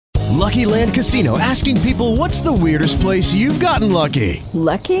Lucky Land Casino, asking people, what's the weirdest place you've gotten lucky?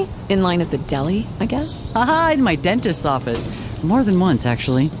 Lucky? In line at the deli, I guess? Aha, in my dentist's office. More than once,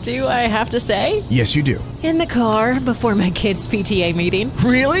 actually. Do I have to say? Yes, you do. In the car before my kids' PTA meeting.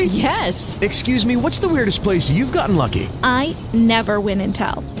 Really? Yes. Excuse me, what's the weirdest place you've gotten lucky? I never win and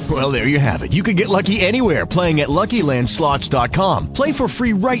tell. Well, there you have it. You can get lucky anywhere, playing at LuckyLandSlots.com. Play for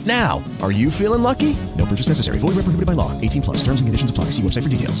free right now. Are you feeling lucky? No purchase necessary. Void where prohibited by law. 18 plus. Terms and conditions apply. See website for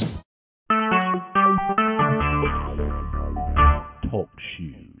details. Talk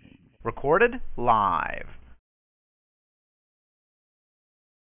shoes. Recorded live.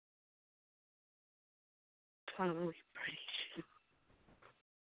 Father, we praise you.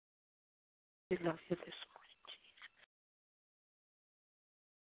 We love you this morning,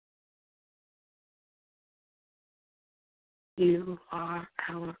 Jesus. You are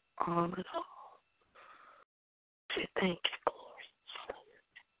our all in all. Say thank you, glory.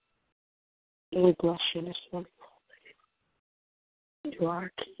 And we bless you this morning, Lord. You are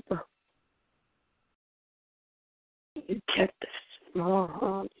our keeper. You kept us from all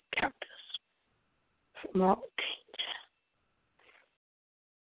harm. You kept us from all danger.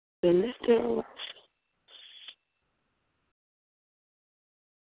 The lifter of our souls.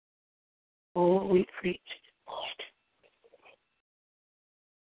 Oh, we preach it, Lord.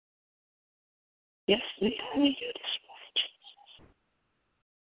 Yes, we honor you this morning, Jesus.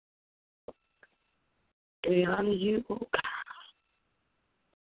 We honor you, oh God.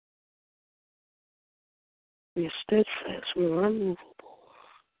 We are steadfast, we are unmovable.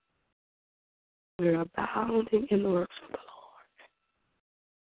 We are abounding in the works of the Lord.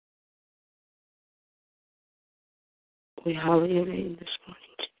 We hallow your name this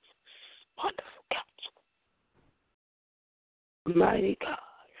morning, Jesus. Wonderful Counselor. Mighty God.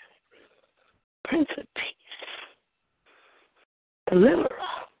 Prince of Peace. Deliverer.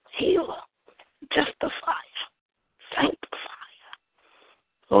 Healer. Justifier. Sanctifier.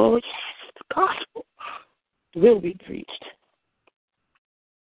 Oh, yes, the gospel will be preached.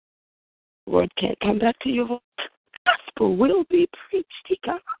 The word can't come back to you. The gospel will be preached. Thank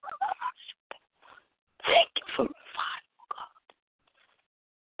you for revival, God.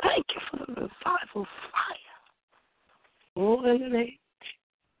 Thank you for the revival fire. Oh, in the name of Jesus.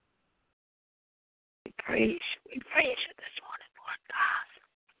 We praise you. We praise you this morning, Lord God.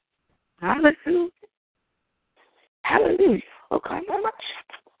 Hallelujah. Hallelujah. Okay, Mama.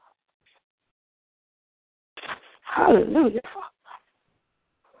 Hallelujah, Father.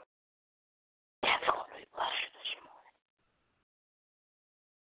 Yes, Lord, we bless you this morning.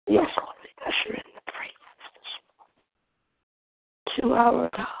 Yes, Lord, we bless you in the praise this morning. To our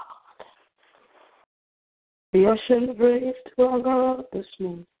God. We usher in the praise to our God this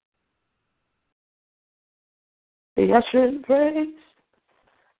morning. We usher in the praise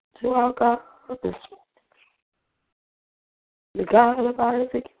to our God this morning. The God of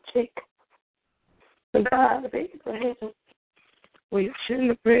Isaac and Jacob. The God of Abraham. We usher in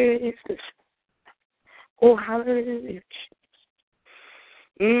the praise this morning. Oh, hallelujah.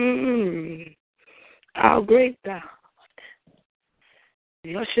 Our great God.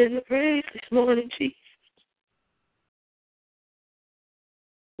 We usher in the praise this morning, Jesus.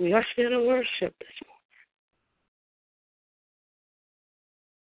 We usher in the worship this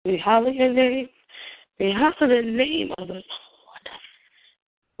morning. We hallow your name. We hallow the name of the Lord.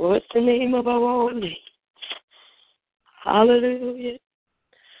 What's the name of our own name? Hallelujah.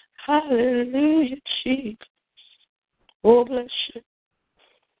 Hallelujah, Jesus. Oh, bless you.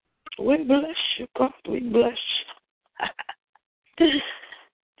 We bless you, God. We bless you.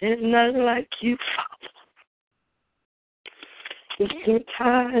 There's none like you, Father. We sit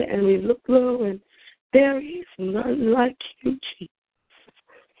high and we look low, and there is none like you, Jesus.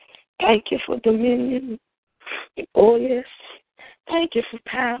 Thank you for dominion. Oh, yes. Thank you for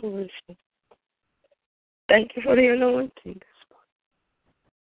power. Thank you for the anointing.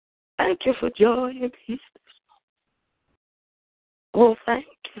 Thank you for joy and peace. Oh, thank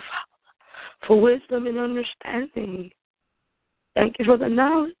you, Father, for wisdom and understanding. Thank you for the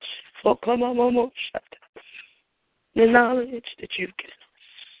knowledge, the knowledge that you've given us.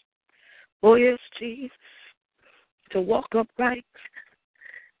 Oh, yes, Jesus, to walk upright.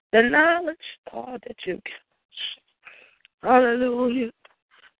 The knowledge, God, that you've given us. Hallelujah.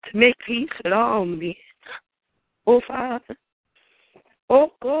 To make peace with all men. Oh, Father.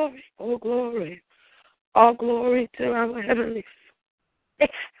 Oh, glory. Oh, glory. All glory to our heavenly Father.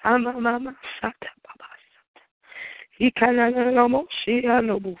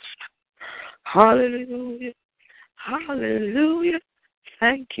 Hallelujah. Hallelujah.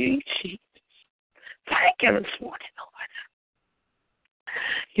 Thank you, Jesus. Thank you this morning, Lord.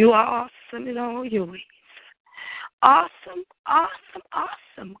 You are awesome in all your ways. Awesome, awesome,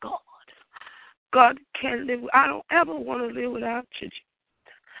 awesome God. God can live. I don't ever want to live without you.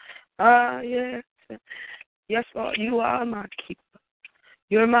 Yes. Yes, Lord, you are my keeper.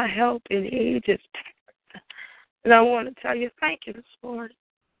 You're my help in ages past. And I want to tell you thank you this morning.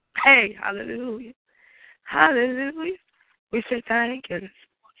 Hey, hallelujah. Hallelujah. We say thank you this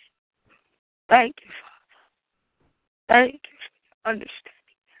morning. Thank you, Father. Thank you for your understanding.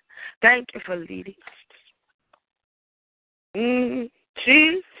 Thank you for leading us.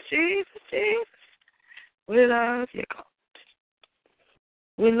 Jesus, Jesus, Jesus. We love you, God.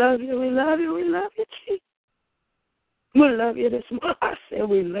 We love you, we love you, we love you, Jesus. We love you this morning. I said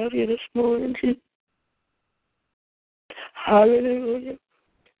we love you this morning, Jesus. Hallelujah.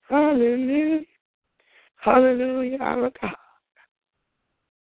 Hallelujah. Hallelujah, our God.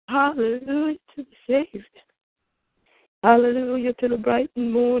 Hallelujah to the Savior. Hallelujah to the bright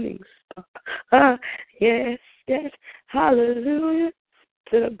morning star. Yes, yes. Hallelujah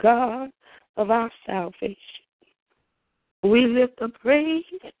to the God of our salvation. We lift up praise.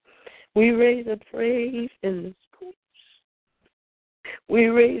 We raise up praise in this place. We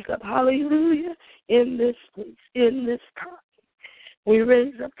raise up hallelujah in this place, in this time. We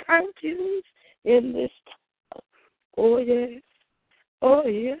raise up thank yous in this time. Oh, yes. Oh,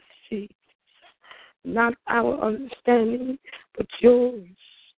 yes, Jesus. Not our understanding, but yours.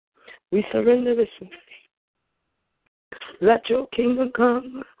 We surrender this morning. Let your kingdom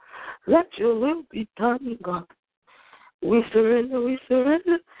come. Let your will be done, God. We surrender, we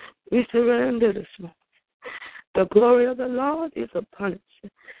surrender, we surrender this morning. The glory of the Lord is upon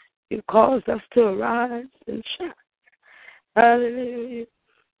us. You caused us to arise and shine. Hallelujah.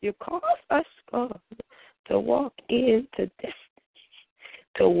 You caused us, God, to walk into destiny,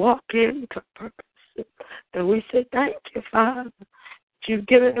 to walk into purpose. And we say thank you, Father, that you've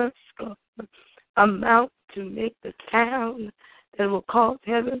given us, God, a mouth to make the sound that will cause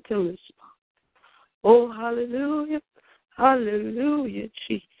heaven to respond. Oh, hallelujah. Hallelujah,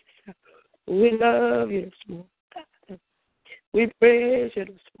 Jesus. We love you this morning, God. We praise you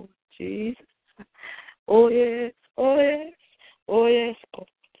this morning, Jesus. Oh, yes. Oh, yes. Oh, yes, God.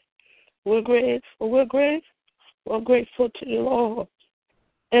 We're grateful. We're grateful. We're grateful to the Lord.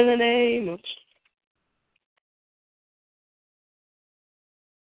 In the name of Jesus.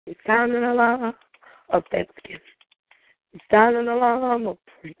 We sound an alarm of thanksgiving. We sound an alarm of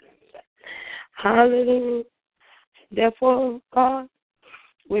praise. Hallelujah. Therefore, God,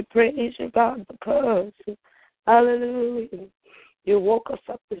 we praise you, God, because, hallelujah, you woke us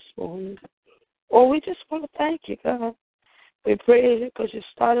up this morning. Oh, we just want to thank you, God. We praise you because you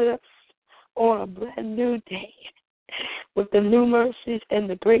started us on a brand new day with the new mercies and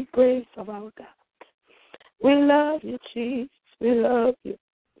the great grace of our God. We love you, Jesus. We love you.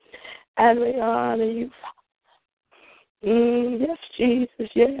 And we honor you, Father. Yes, Jesus,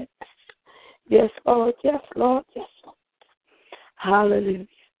 yes. Yes, Lord, yes, Lord, yes, Lord. Hallelujah.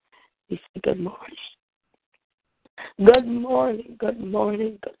 We say good morning. Good morning, good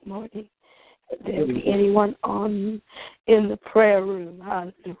morning, good morning. If there be anyone on in the prayer room,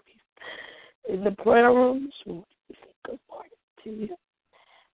 hallelujah. In the prayer room this morning, we say good morning to you.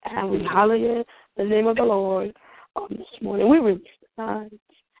 And we hallelujah the name of the Lord on this morning. We release the lines.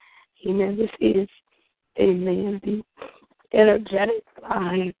 Amen. This is, amen, the energetic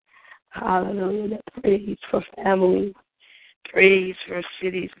line. Hallelujah. That praise for family, praise for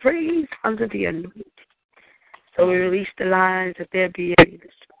cities, praise under the anointing. So we release the lines that there be any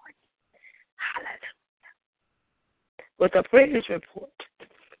this morning. Hallelujah. With a praise report,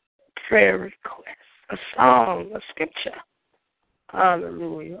 prayer request, a song, a scripture.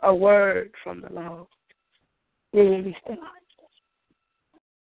 Hallelujah. A word from the Lord. We release the lines.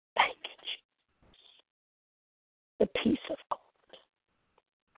 Thank you, Jesus. The peace of God.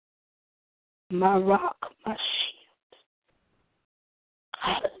 My rock, my shield.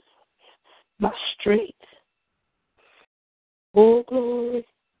 Hallelujah. My strength. Oh, glory.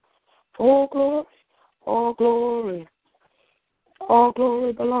 Oh, glory. All glory. All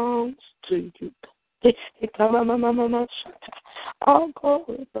glory belongs to you. All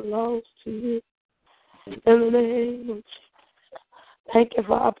glory belongs to you. In the name of Jesus. Thank you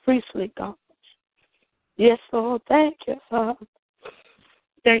for our priestly God. Yes, Lord. Thank you, Father.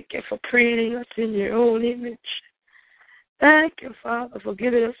 Thank you for creating us in your own image. Thank you, Father, for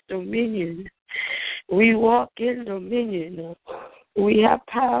giving us dominion. We walk in dominion. We have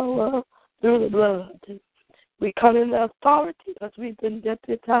power through the blood. We come in the authority because we've been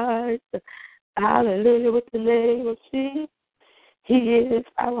deputized. Hallelujah, with the name of Jesus. He is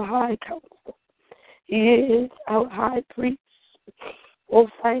our high counsel. He is our high priest. Oh,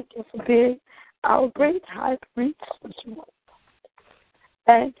 thank you for being our great high priest this morning.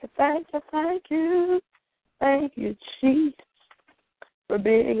 Thank you, thank you, thank you. Thank you, Jesus, for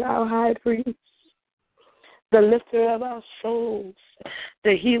being our high priest, the lifter of our souls,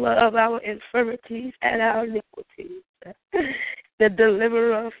 the healer of our infirmities and our iniquities, the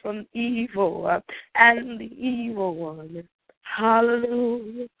deliverer from evil and the evil one.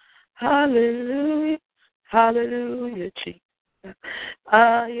 Hallelujah, hallelujah, hallelujah, Jesus.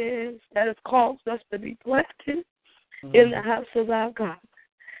 Yes, that has caused us to be planted in the house of our God,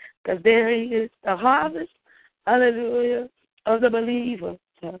 because there is the harvest, hallelujah, of the believers,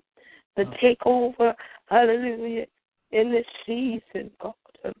 the takeover, hallelujah, in this season, God,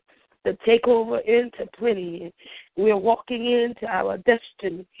 the takeover into plenty. We're walking into our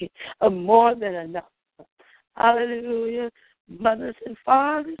destiny of more than enough. Hallelujah. Mothers and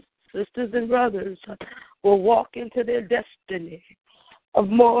fathers, sisters and brothers will walk into their destiny of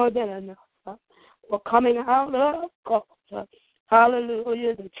more than enough. We're coming out of, God,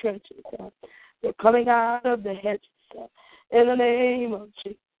 hallelujah, the trenches. We're coming out of the hedges in the name of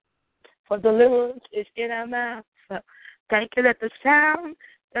Jesus. For deliverance is in our mouth. Thank you that the sound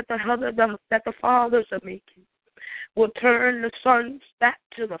that the fathers are making will turn the sons back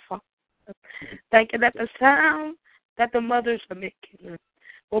to the father. Thank you that the sound that the mothers are making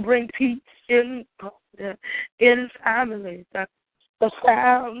will bring peace in families. The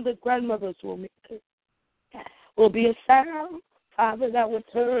sound the grandmothers will make will be a sound, Father, that will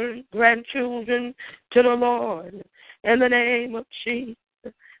turn grandchildren to the Lord in the name of Jesus.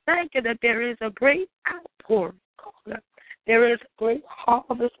 Thank you that there is a great outpouring. There is a great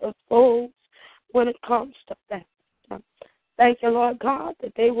harvest of souls when it comes to that. Thank you, Lord God,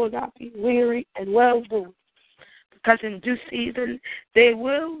 that they will not be weary and well-doing, because in due season they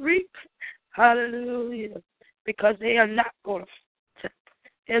will reap. Hallelujah. Because they are not going to.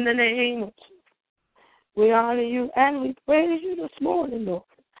 In the name of Jesus, we honor you and we praise you this morning, Lord.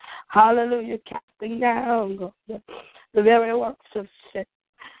 Hallelujah. Casting down, God, the very works of sin,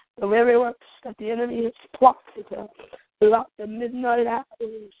 the very works that the enemy has plotted throughout the midnight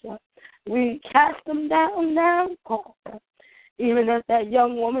hours. We cast them down now, God. Even as that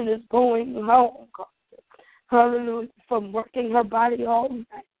young woman is going home, God. Hallelujah. From working her body all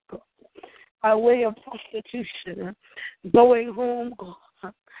night, God. By way of prostitution. Going home, God.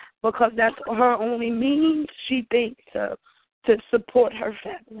 Because that's her only means, she thinks, to support her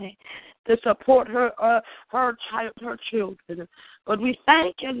family, to support her child, her children. But we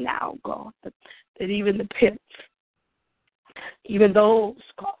thank you now, God, that even the pimps, even those,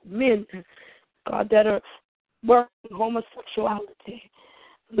 God, men, God, that are working homosexuality,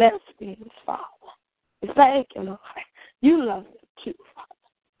 lesbians, Father, we thank you, Lord. You love them too, Father.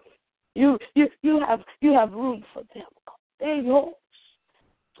 You have room for them, God. They're yours.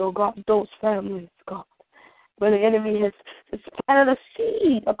 So, God, those families, God, where the enemy has planted a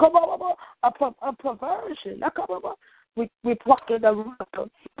seed, a perversion. We pluck it, the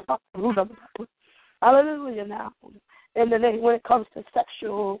root of it. Hallelujah now. In the name, when it comes to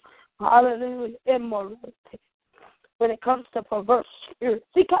sexual, hallelujah, immorality, when it comes to perverse spirits,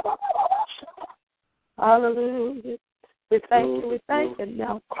 hallelujah. We thank you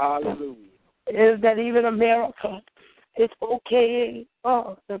now. Hallelujah. Is that even America is okay?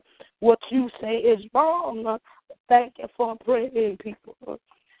 What you say is wrong. Thank you for praying people.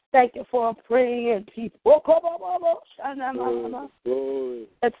 Thank you for praying people.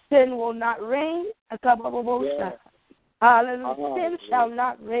 That sin will not reign. Hallelujah. Sin shall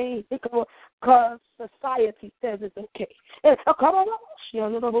not reign because society says it's okay.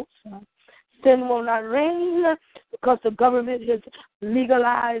 Sin will not reign because the government has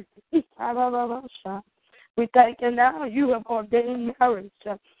legalized. We thank you now. You have ordained marriage.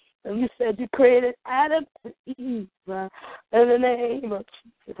 And you said you created Adam and Eve in the name of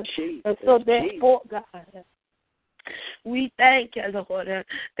Jesus. And so therefore, God, we thank you, Lord,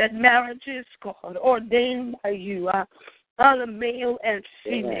 that marriage is, God, ordained by you, on a male and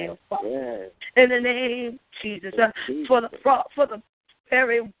female, Father. In the name of Jesus, for the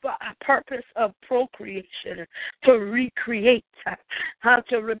very purpose of procreation, to recreate, how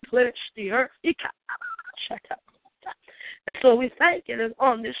to replenish the earth. So we thank you that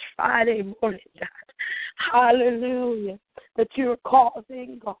on this Friday morning, God, hallelujah, that you're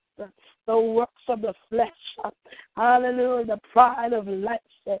causing, God, the works of the flesh, hallelujah, the pride of life,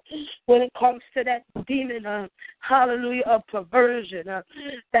 when it comes to that demon, hallelujah, of perversion,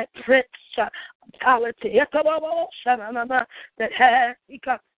 that prince, mentality, that has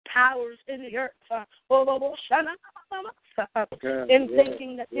powers in the earth, in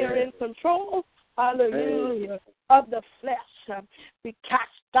thinking that they're in control hallelujah, of the flesh. We cast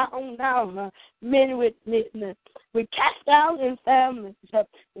down now men with men. We cast down in families,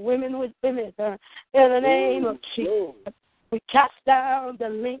 women with women, in the name of Jesus. We cast down the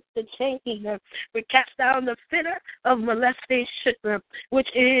link, the chain. We cast down the fetter of molestation, which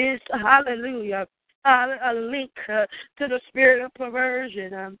is, hallelujah, a link to the spirit of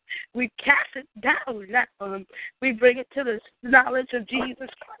perversion. We cast it down now. We bring it to the knowledge of Jesus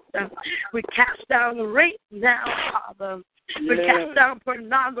Christ. We cast down rape now, Father. We cast down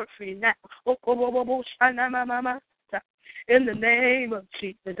pornography now. In the name of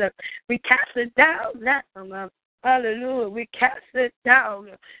Jesus. We cast it down now. Hallelujah. We cast it down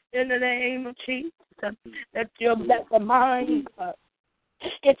in the name of Jesus. That the mind,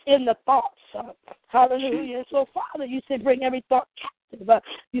 it's in the thoughts. Hallelujah. So, Father, you said bring every thought captive.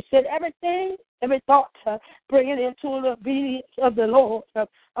 You said every thought, bring it into the obedience of the Lord,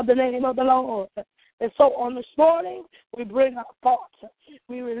 of the name of the Lord. And so on this morning, we bring our thoughts.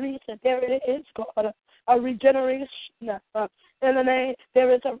 We release it. There it is, God, a regeneration. In the name,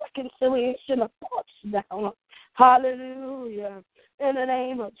 there is a reconciliation of thoughts now. Hallelujah. In the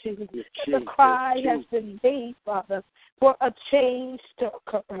name of Jesus. The cry has been made, Father, for a change to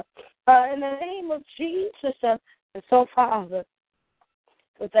occur. In the name of Jesus. And so, Father,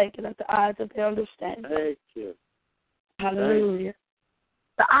 we thank you that the eyes of their understanding. Thank you. Hallelujah.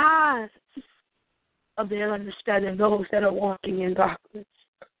 The eyes of their understanding, those that are walking in darkness.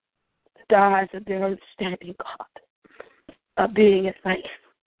 The eyes of their understanding, God, of being at light.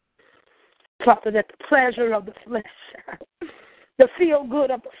 Father, that the pleasure of the flesh, the feel good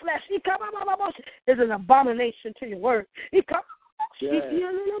of the flesh, is an abomination to your word.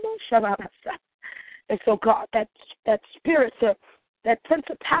 And so, God, that spirit, that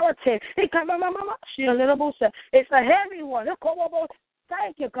principality, it's a heavy one.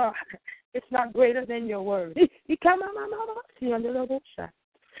 Thank you, God. It's not greater than your word.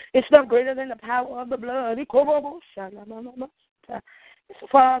 It's not greater than the power of the blood. So,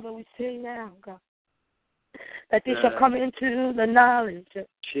 Father, we say now, God, that they shall come into the knowledge of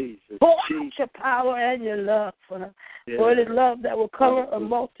Jesus. your power and your love. For it is love that will cover a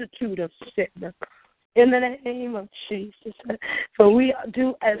multitude of sin. In the name of Jesus. For we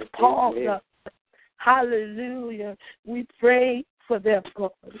do as Paul does. Hallelujah. We pray for them,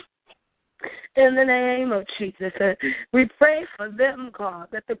 God. In the name of Jesus. We pray for them, God,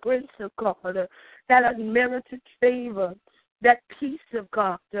 that the grace of God, that unmerited favor, that peace of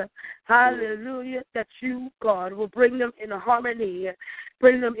God, hallelujah, that you, God, will bring them in harmony,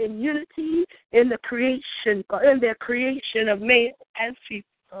 bring them in unity in the creation, in their creation of male and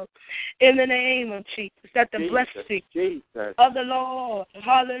female. In the name of Jesus, that the blessing of the Lord,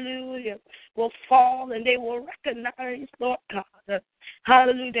 hallelujah, will fall and they will recognize, Lord God,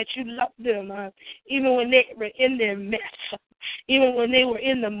 hallelujah, that you love them, even when they were in their mess, even when they were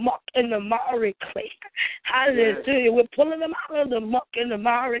in the muck and the miry clay. Hallelujah. We're pulling them out of the muck and the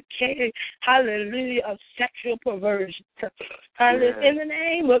miry clay, hallelujah, of sexual perversion. Hallelujah. In the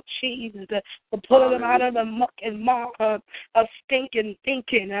name of Jesus, we're pulling them out of the muck and mire of stinking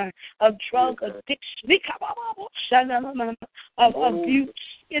thinking, of drug addiction, of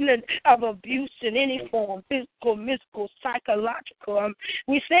abuse in any form, physical, mystical, psychological.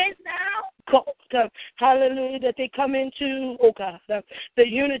 We say now, God, hallelujah, that they come into, oh God, the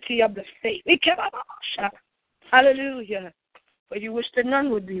unity of the faith. Hallelujah. For you wish that none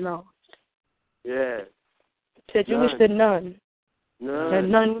would be lost. Yes. Said you wish that none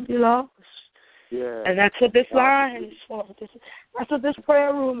would be lost. Yeah. And that's what this line is for. That's what this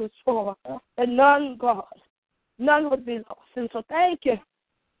prayer room is for. That none, God, none would be lost. And so thank you,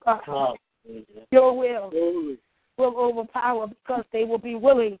 God. Your will overpower because they will be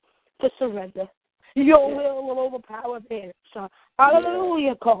willing to surrender. Your will overpower theirs.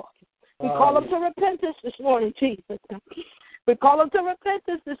 Hallelujah, God. We call them to repentance this morning, Jesus. We call them to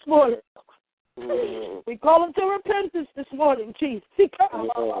repentance this morning. We call them to repentance this morning, Jesus. Because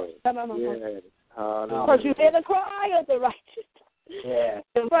you hear the cry of the righteous. Yeah.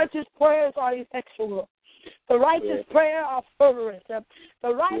 The righteous prayers are effectual. The righteous prayer are fervent.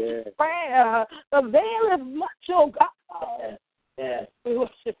 The righteous prayer availeth much, oh God. Yeah. We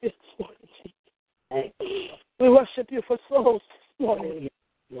worship you this morning, Jesus. We worship you for souls this morning.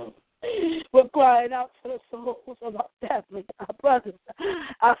 We're crying out for the souls of our family, our brothers,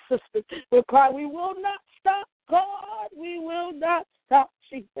 our sisters. We're crying, we will not stop, God. We will not stop,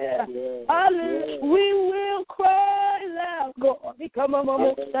 Jesus. Hallelujah. We will cry loud, God.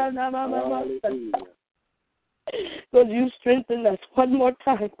 Because you strengthen us one more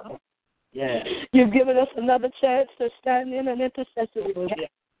time, God. Yeah. You've given us another chance to stand in an intercessory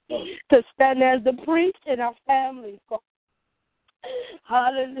gap. to stand as the priest in our families, God.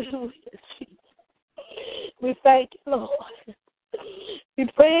 Hallelujah, Jesus. We thank you, Lord. We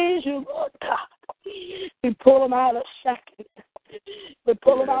praise you, Lord God. We pull them out of shackles. We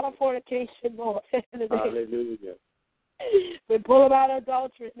pull them out of fornication, Lord. Hallelujah. We pull them out of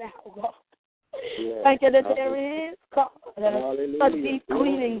adultery now, God. Yes. Thank you that there is, God, a deep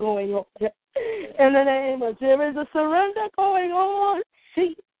cleaning going on. In the name of Jesus, there is a surrender going on.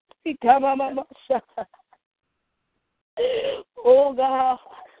 See, oh, God.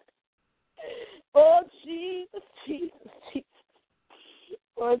 Oh, Jesus, Jesus, Jesus.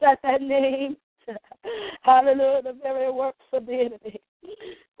 Or is that name? Hallelujah, the very works of the enemy,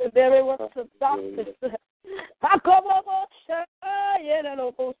 the very works of darkness.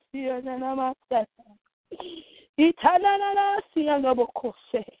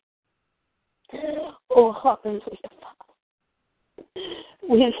 Oh, hallelujah.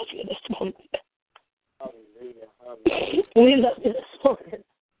 We love you this morning. We love you this morning.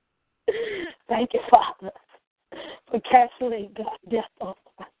 Thank you, Father, for canceling God, death off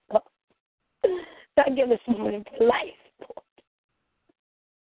my God. Thank you this morning for life, Lord.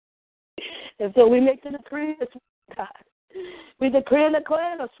 And so we make the decree this morning, God. We decree and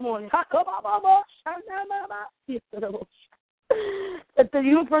declare this morning that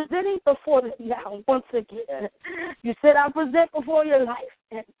you're presenting before them now once again. You said, I present before your life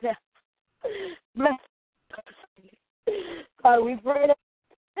and death. Bless God, we pray that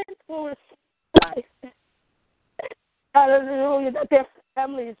for life. Hallelujah, that their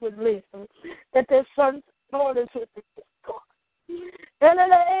families would live, that their sons and daughters would live, God. In the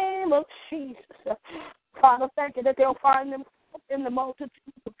name of Jesus, Father, thank you that they'll find them in the multitude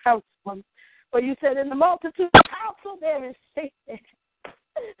of counsel. For you said in the multitude of counsel there is safety.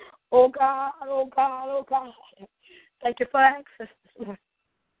 Oh God, oh God, oh God. Thank you for access this morning.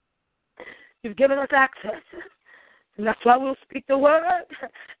 You've given us access. And that's why we'll speak the word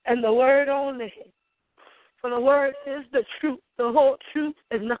and the word only. For the word is the truth. The whole truth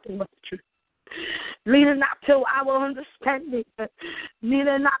is nothing but the truth. Leading not to our understanding,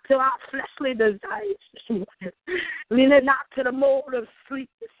 neither not to our fleshly desires this morning. Leading not to the mold of sleep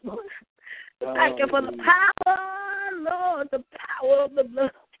this morning. Thank you for the power, Lord, the power of the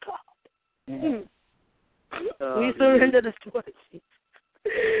blood of God. We surrender this to Jesus.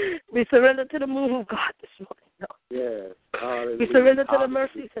 We surrender to the move of God this morning, Lord. Yes. We surrender to the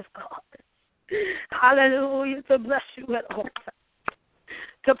mercies of God. Hallelujah, to bless you at all times,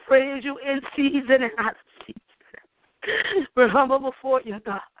 to praise you in season and out of season. We're humble before you,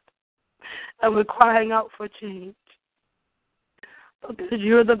 God, and we're crying out for change. Because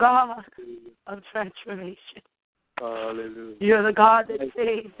you're the God of transformation. Hallelujah. You're the God that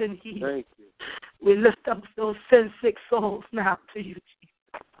saves and heals. Thank you. We lift up those sin-sick souls now to you,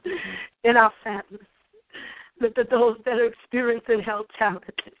 Jesus, in our families. Lift up those that are experiencing health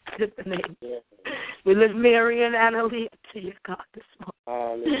challenges in the name. Yes. We lift Mary and Annalie up to you, God, this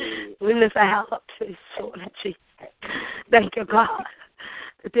morning. Hallelujah. We lift Al up to his soul, Jesus. Thank you, God,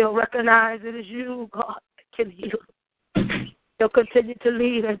 that they'll recognize it is you, God, that can heal. They'll continue to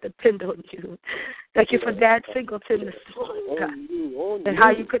lead and depend on you. Thank you for Dad Singleton this morning, God, and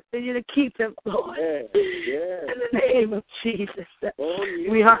how you continue to keep him, Lord. Yes. Yes. In the name of Jesus,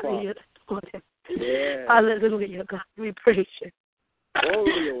 we honor you this morning. Yes. Hallelujah, God. We praise you.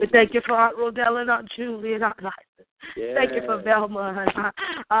 We thank you for Aunt Rodella and Aunt Julie and Aunt Liza. Yes. Thank you for Velma and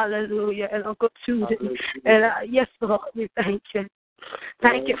hallelujah, and Uncle Tootin. And yes, Lord, we thank you.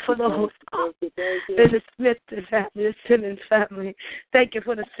 Thank you for the host, and the Smith family, the Simmons family. Thank you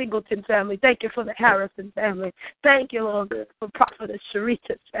for the Singleton family. Thank you for the Harrison family. Thank you, Lord, for Prophetess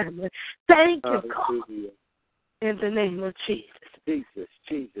Sharita's family. Thank you, God, in the name of Jesus. Jesus.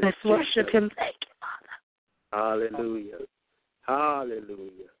 Let's worship him. Thank you, Father. Hallelujah.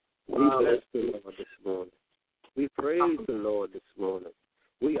 Hallelujah. We bless the Lord this morning. We praise the Lord this morning.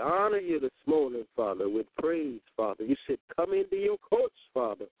 We honor you this morning, Father, with praise, Father. You said, come into your courts,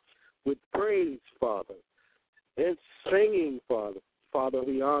 Father, with praise, Father, and singing, Father. Father,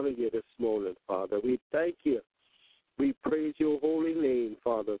 we honor you this morning, Father. We thank you. We praise your holy name,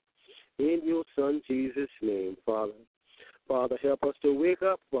 Father, in your Son Jesus' name, Father. Father, help us to wake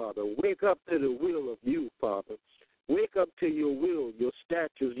up, Father. Wake up to the will of you, Father. Wake up to your will, your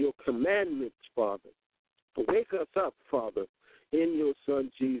statutes, your commandments, Father. Wake us up, Father, in your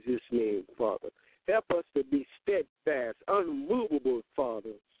Son Jesus' name, Father. Help us to be steadfast, unmovable,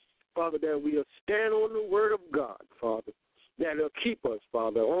 Father. Father, that we'll stand on the word of God, Father, that will keep us,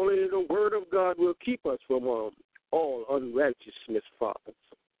 Father. Only the word of God will keep us from all unrighteousness, Father.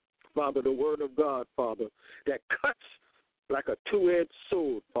 Father, the word of God, Father, that cuts like a two-edged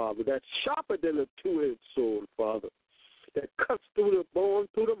sword, Father, that's sharper than a two-edged sword, Father, that cuts through the bone,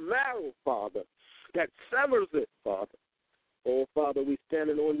 through the marrow, Father, that severs it, Father. Oh, Father, we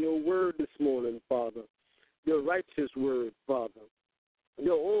standing on your word this morning, Father, your righteous word, Father,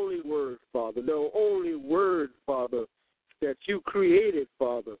 your only word, Father, the only word, Father, that you created,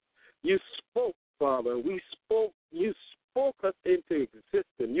 Father. You spoke, Father. You spoke us into existence.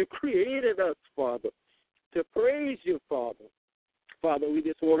 You created us, Father, to praise you, Father. Father, we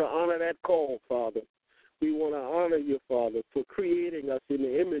just want to honor that call, Father. We want to honor you, Father, for creating us in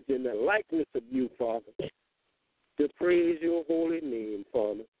the image and the likeness of you, Father, to praise your holy name,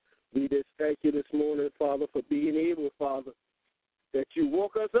 Father. We just thank you this morning, Father, for being able, Father, that you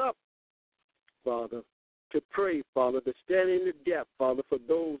woke us up, Father, to pray, Father, to stand in the gap, Father, for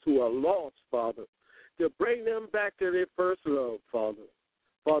those who are lost, Father, to bring them back to their first love, Father.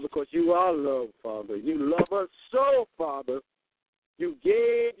 Father, because you are love, Father. You love us so, Father. You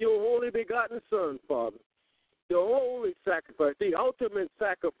gave your only begotten Son, Father, the only sacrifice, the ultimate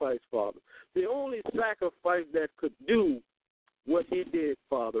sacrifice, Father, the only sacrifice that could do what he did,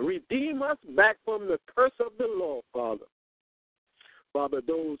 Father. Redeem us back from the curse of the law, Father. Father,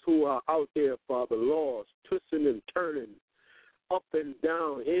 those who are out there, Father, lost, twisting and turning, up and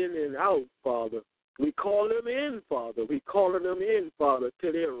down, in and out, Father. We call them in, Father. We calling them in, Father,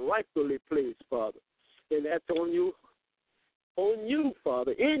 to their rightfully placed, Father. And that's on you,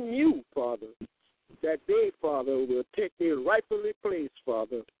 Father, in you, Father, that they, Father, will take their rightfully placed,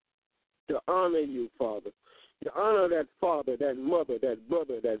 Father, to honor you, Father, to honor that father, that mother, that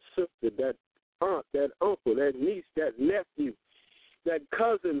brother, that sister, that aunt, that uncle, that niece, that nephew, that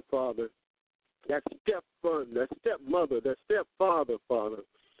cousin, Father, that stepson, that stepmother, that stepfather, Father,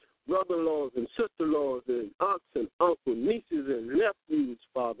 brother-in-laws and sister-in-laws and aunts and uncles, nieces and nephews,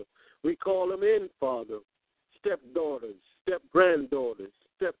 Father. We call them in, Father, stepdaughters, step-granddaughters,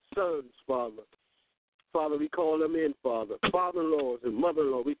 stepsons, Father. Father, we call them in, Father, father-in-laws and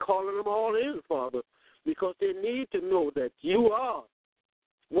mother-in-law. We calling them all in, Father, because they need to know that you are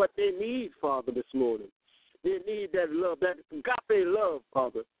what they need, Father, this morning. They need that love, that agape love,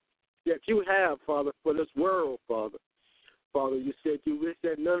 Father, that you have, Father, for this world, Father. Father, you said you wish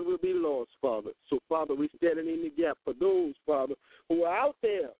that none will be lost, Father. So, Father, we're standing in the gap for those, Father, who are out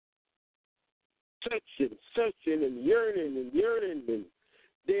there searching and yearning, and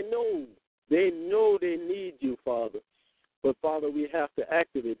they know they need you, Father. But, Father, we have to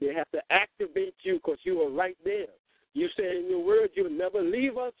activate. They have to activate you because you are right there. You said in your word you'll never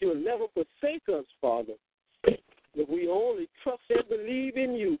leave us, you'll never forsake us, Father. If we only trust and believe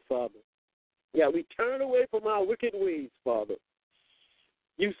in you, Father. Yeah, we turn away from our wicked ways, Father.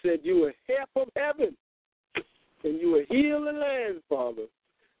 You said you were here from heaven, and you will heal the land, Father.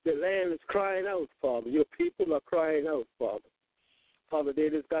 The land is crying out, Father. Your people are crying out, Father. Father, they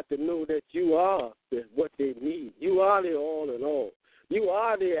just got to know that you are what they need. You are the all in all. You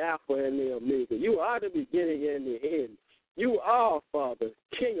are the Alpha and the Omega. You are the beginning and the end. You are, Father,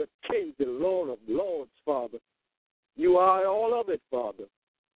 King of kings and Lord of lords, Father. You are all of it, Father.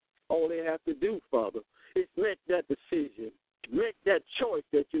 All they have to do, Father, is make that decision, make that choice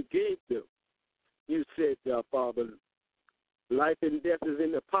that you gave them. You said, Father, life and death is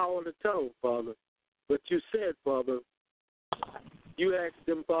in the power of the tongue, Father. But you said, Father, you asked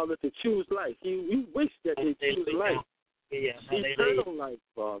them, Father, to choose life. You wish that they choose life, eternal life,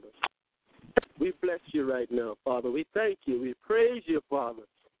 Father. We bless you right now, Father. We thank you. We praise you, Father.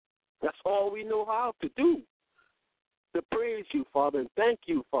 That's all we know how to do. To praise you, Father, and thank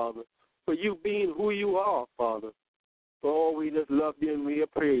you, Father, for you being who you are, Father. Oh, we just love you and we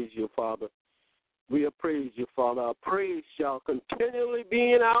praise you, Father. We praise you, Father. Our praise shall continually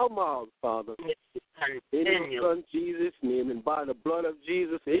be in our mouths, Father. In your Son Jesus' name and by the blood of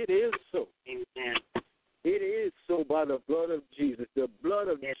Jesus, it is so. Amen. It is so by the blood of Jesus. The blood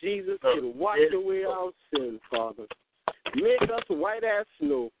of Jesus can wash away our sin, Father. Make us white as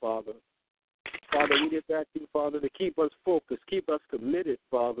snow, Father. Father, we just ask you, Father, to keep us focused, keep us committed,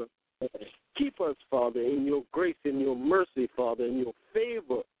 Father. Keep us, Father, in your grace, in your mercy, Father, in your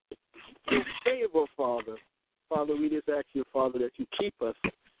favor. Your favor, Father. Father, we just ask you, Father, that you keep us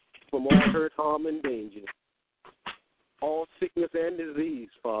from all hurt, harm, and danger, all sickness and disease,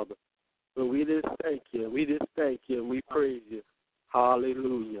 Father. And we just thank you. We just thank you, and we praise you.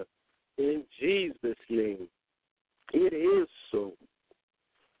 Hallelujah. In Jesus' name, it is so.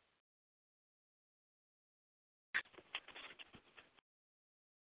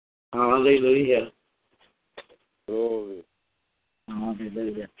 Hallelujah. Glory.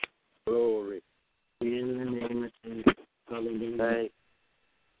 Hallelujah. Glory. In the name of Jesus. Hallelujah.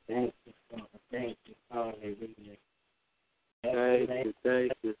 Thank you, Father. Thank you. Hallelujah.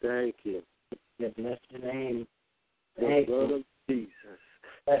 Thank you. Bless your name. The blood of Jesus.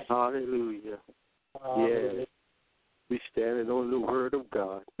 Hallelujah. Yes. We standing on the word of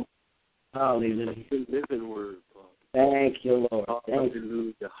God. Hallelujah. The living word, Father. Thank you, Lord.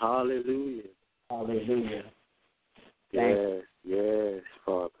 Hallelujah. Hallelujah. Hallelujah. Yes,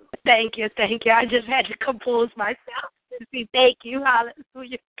 Father. Thank you. I just had to compose myself and say thank you.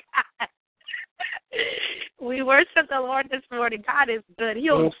 Hallelujah, God. We worship the Lord this morning. God is good.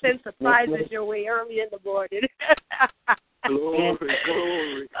 He'll send surprises your way early in the morning.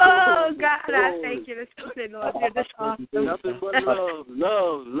 Glory. Oh, God, I thank you this morning, Lord. You're just awesome. Nothing but love,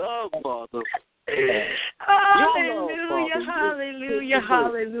 Father.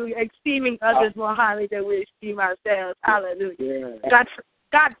 Hallelujah. Esteeming others more highly than we esteem ourselves. Hallelujah. Yeah.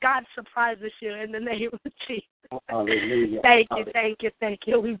 God surprises you in the name of Jesus. Hallelujah. Thank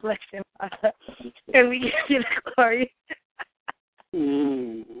you. We bless you, Father. And we give you the glory.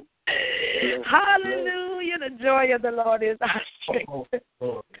 Hallelujah. The joy of the Lord is our strength.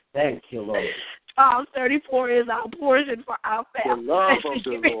 Thank you, Lord. Psalm 34 is our portion for our family. The love of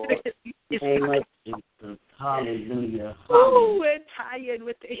the Lord. Name of Jesus. Hallelujah. Oh, we're tired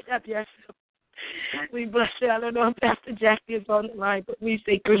with the AWS. We bless you. I don't know if Pastor Jackie is on the line, but we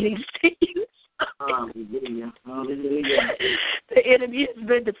say greetings to you. Hallelujah. Hallelujah. The enemy has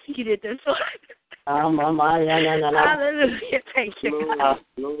been defeated this morning. Hallelujah. Thank you, God.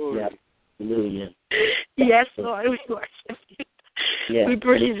 Glory. Hallelujah. Yes, Lord, we worship you. Yes. We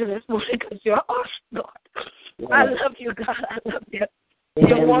praise you this morning because you're awesome, God. Yes. I love you, God. I love you.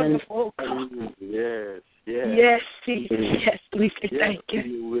 You're wonderful, God. Yes. Yes, Jesus. Yes, we say thank you.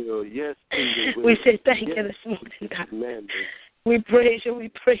 You will. Yes, you will. We say thank you this morning, God. Amen. We praise you.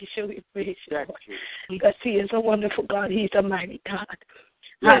 Lord. Because he is a wonderful God. He's a mighty God.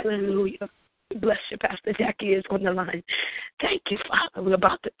 Yes. Hallelujah. Bless you, Pastor Jackie is on the line. Thank you, Father. We're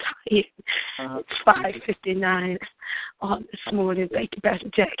about to tie in. It's 5:59 on this morning. Thank you, Pastor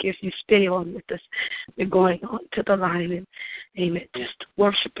Jackie. If you stay on with us, we're going on to the line and amen. Just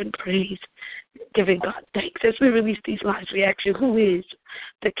worship and praise, giving God thanks. As we release these lines, we ask you, who is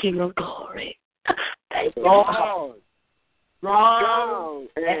the King of Glory? Thank you, Father. Strong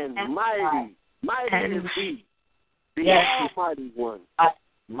and mighty. Mighty is he. The Almighty One.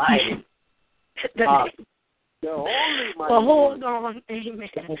 Mighty. The only mighty well, hold one. on, amen.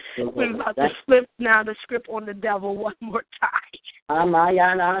 We're about to flip now the script on the devil one more time.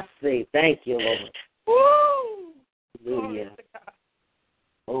 I say, thank you, Lord. Woo! Hallelujah.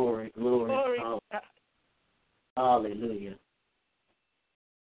 Glory. God. Hallelujah.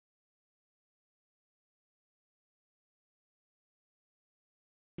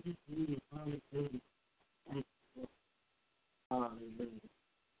 Hallelujah.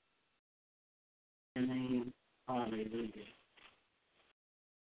 Name. Hallelujah.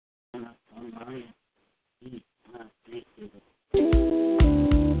 Thank you.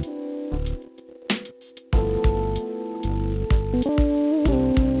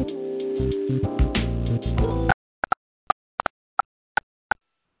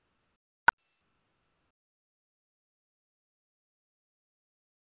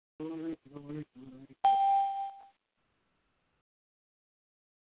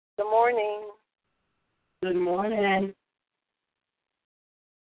 Good morning. Good morning.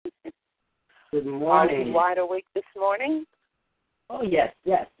 Good Are morning. you wide awake this morning? Oh, yes.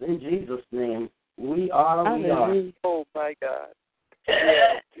 In Jesus' name. We are. Oh, my God.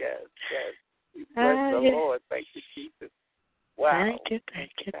 Yes. We bless the Lord. Thank you, Jesus. Wow.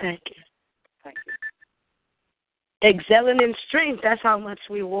 Thank you. Excelling in strength. That's how much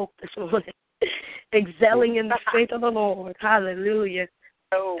we woke this morning. Excelling in the strength of the Lord. Hallelujah.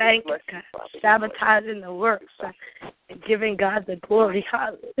 Oh, thank you, God. Sabotaging the works and giving God the glory.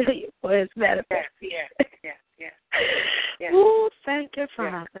 Hallelujah. For his manifestation. Yes. Oh, thank you,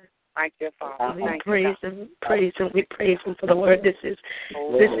 Father. Thank you, Father. We praise him. We praise him for the word. This is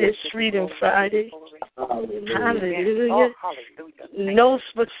Freedom Friday. Hallelujah. No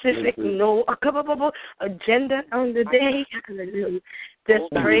specific, no agenda on the day. Hallelujah. Just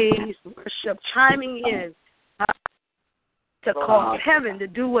praise, worship, chiming in to cause heaven to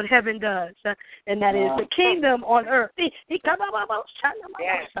do what heaven does, and that is the kingdom on earth.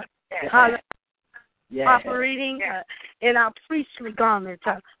 operating in our priestly garment.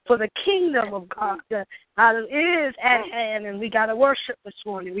 For the kingdom of God is at hand, and we got to worship this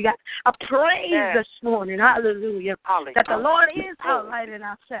morning. We got a praise this morning. Hallelujah. That the Lord is our light and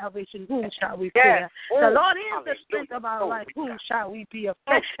our salvation. Whom shall we fear? The Lord is the strength of our life. Whom shall we be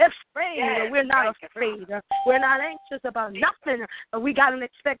afraid? We're not afraid. We're not anxious about nothing. We got an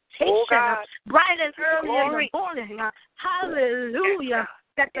expectation bright and early in the morning. Hallelujah.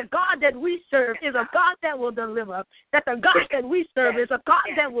 That the God that we serve is a God that will deliver. That the God that we serve is a God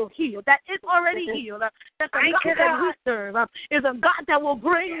that will heal. That is already healed. That the God that we serve is a God that will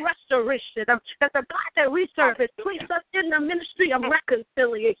bring restoration. That the God that we serve has placed us in the ministry of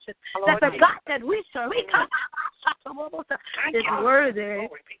reconciliation. That the God that we serve is worthy.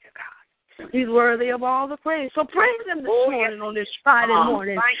 He's worthy of all the praise. So praise him this morning on this Friday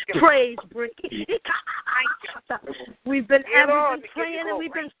morning. Praise break. We've been praying and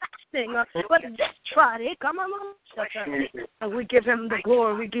we've been fasting. But this Friday, and we give him the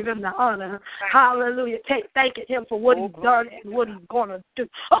glory. We give him the honor. Hallelujah. Thanking him for what he's done and what he's going to do.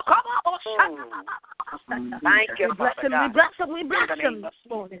 Thank you. We bless him this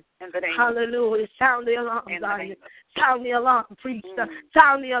morning. Hallelujah. Sound the alarm, Zion. Sound the alarm, priest.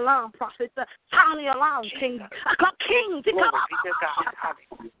 Sound the alarm, prophet. Sound the alarm, king. King.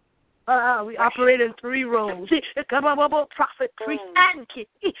 We operate in three roles. Prophet, priest, and king.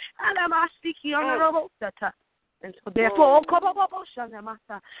 And so therefore,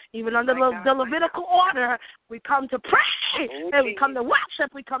 even under the Levitical order, we come to pray, and we come to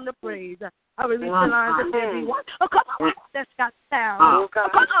worship, we come to praise. I release the lines of everyone. That's got sound.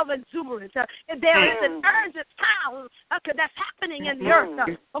 Of exuberance. If there is an urgent sound that's happening in the earth.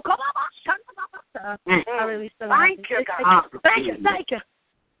 I release the lines. Thank you.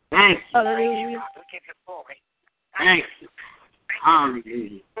 Hallelujah. Thank you.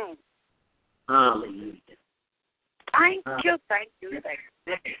 Hallelujah. Hallelujah. Thank you.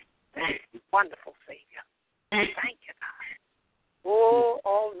 Wonderful Savior. Thank you, God. Oh,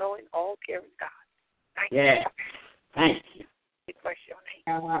 all-knowing, all-caring God. Thank you. Thank you. We bless your name.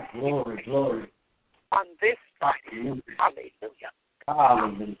 Glory. On this Friday. Hallelujah.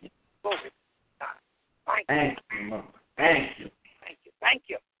 Hallelujah. Glory to God. Thank you, Lord. Thank you. Thank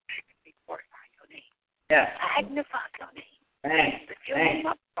you. We glorify your name. Yes. Magnify your name. Thank Lift your name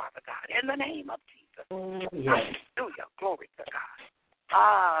up, Father God, in the name of Jesus. Yes. Hallelujah. Glory to God.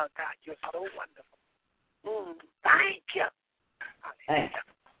 Ah, God, you're so wonderful. Thank you. Hallelujah.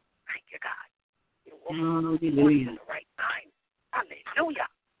 Thank you, God. You're in the right time.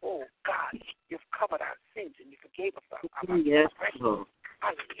 Hallelujah. Oh, God, you've covered our sins and you forgave us our Yes, transgressions. Lord.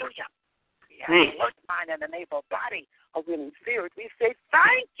 Hallelujah. We have a alert mind and an able body, a willing spirit. We say,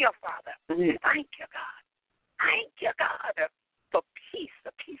 thank you, Father. Thank you, God. Thank you, God, for peace,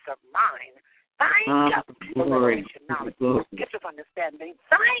 the peace of mind. Thank you for revelation, knowledge, gift of understanding.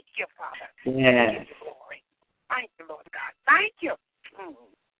 Thank you, Father. Yes. Give you glory. Thank you, Lord God. Thank you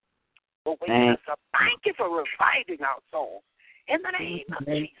for waking us up. Thank you for reviving our souls. In the name of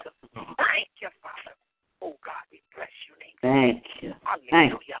Jesus. Thank you, Father. Oh, God, we bless your name. Thank you.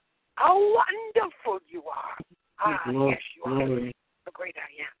 Hallelujah. How wonderful you are. Yes, you are. The great I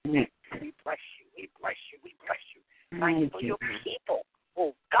am. We bless you. We bless you. We bless you. Thank you for your people.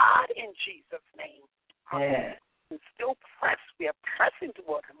 Oh, God, in Jesus' name. We still press. We are pressing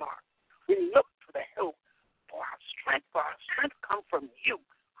toward the mark. We look to the hill for our strength. For our strength comes from you.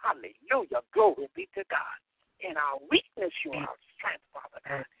 Hallelujah. Glory be to God. In our weakness, you are our strength, Father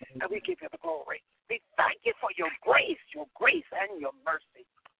God. And we give you the glory. We thank you for your grace and your mercy.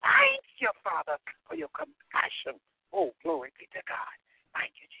 Thank you, Father, for your compassion. Oh, glory be to God.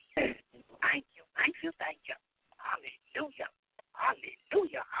 Thank you, Jesus. Thank you. Hallelujah.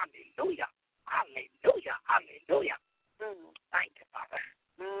 Hallelujah. Hallelujah. Hallelujah. Hallelujah. Thank you, Father.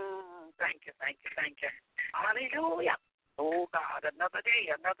 Thank you. Hallelujah. Oh, God, another day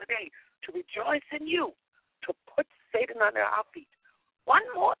to rejoice in you, to put Satan under our feet. One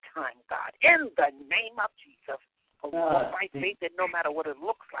more time, God, in the name of Jesus. By faith that no matter what it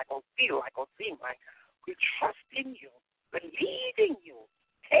looks like or feel like or seem like, we trust in you, believing you,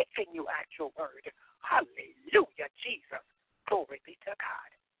 taking you at your word. Hallelujah, Jesus. Glory be to God.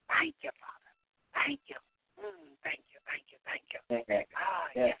 Thank you, Father. Thank you. Thank you.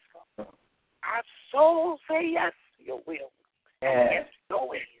 Yes, Lord. Our souls say yes to your will. And yes, your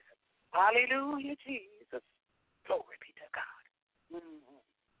ways. Hallelujah, Jesus. Glory be to God.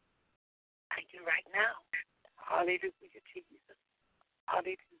 Thank you right now. Hallelujah, Jesus.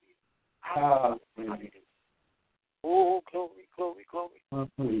 Hallelujah. Oh, glory.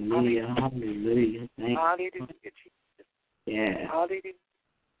 Hallelujah. Thank you. Hallelujah, Jesus. Yeah. Hallelujah.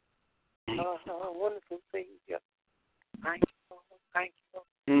 Wonderful Savior. Thank you, Lord. Thank you, Lord.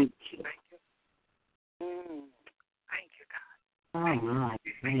 Thank you. Thank you. Thank you, God. All right.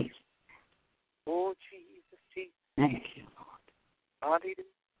 Thank you. Oh, Jesus, Jesus. Thank you, Lord. Hallelujah.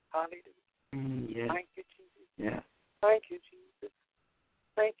 Hallelujah. Yes. Thank you, Jesus. Yeah. Thank you, Jesus.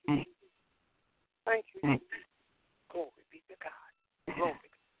 Thank you, Thank Jesus. Thank you, Thank Jesus. Glory be to God. Glory be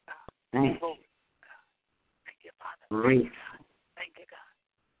to God. Thank you. Glory be to God. Thank you, Father. Great. Thank you, God.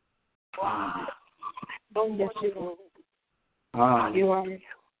 Wow. Yes, you Ah, are. You are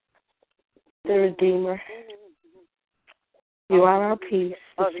the Redeemer. You are our peace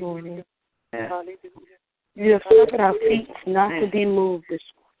this morning. yeah. Hallelujah. You have set our feet not to be moved this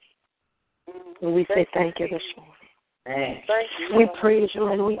morning. And we say thank you this morning. Thanks. Thank you. We praise you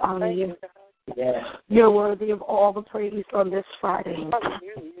and we honor Thank you. you, God. Yeah. You're worthy of all the praise on this Friday.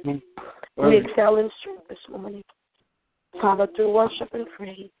 Hallelujah. We excel in strength this morning. Father, through worship and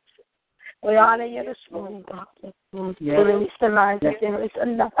praise. We honor you this morning, God. We release the line that there is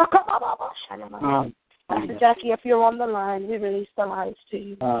enough. Pastor Jackie, if you're on the line, we release the lines to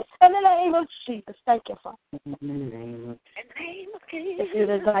you. In the name of Jesus, thank you, Father. In the name of Jesus. If you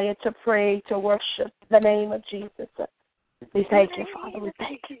desire to pray, to worship the name of Jesus, we thank you, Father. We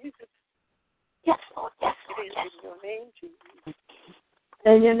thank you. Yes, Lord. Yes, Lord. Yes, Lord.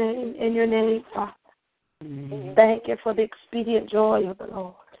 In your name, Father. Thank you for the expedient joy of the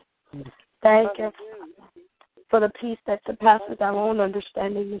Lord. Thank you for the peace that surpasses our own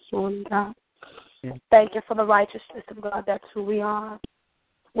understanding this morning, God. Thank you for the righteousness of God. That's who we are.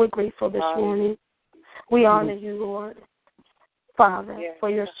 We're grateful this morning. We honor you, Lord, Father,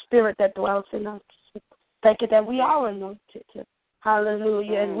 for your spirit that dwells in us. Thank you that we are anointed.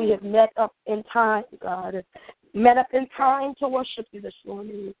 Hallelujah. And we have met up in time, God. Met up in time to worship you this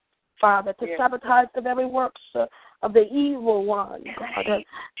morning, Father, to sabotage the very works of the evil one, God,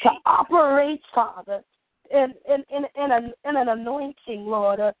 to operate, Father, in an anointing,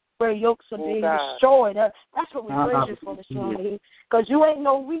 Lord, where yokes are being destroyed. That's what we praise you for this morning. Because you ain't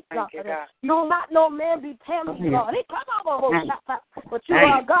no weak God. You'll not no man be tempted, God. But you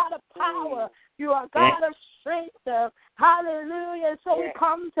are a God of power. You are a God of strength. Hallelujah. So we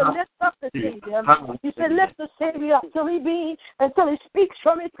come to lift up the Savior. You said lift the Savior up until he speaks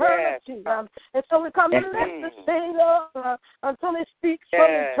from eternity. And so we come to lift the Savior until he speaks from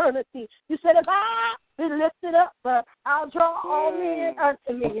eternity. You said if I be lifted up, I'll draw all men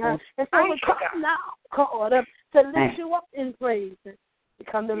unto me. And so we come now, God, to lift you up in praise. We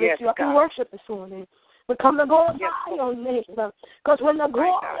come to lift you up in worship this morning. We come to glorify your name. Because when the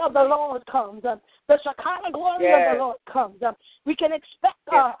glory of the Lord comes, the Shekinah glory of the Lord comes, we can expect,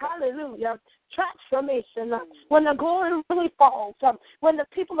 hallelujah, transformation. When the glory really falls, when the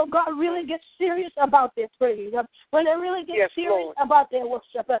people of God really get serious about their praise, when they really get serious about their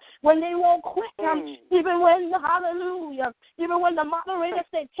worship, when they won't quit, even when, hallelujah, even when the moderators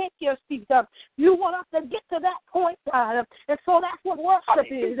say, take your seat, you want us to get to that point, God. And so that's what worship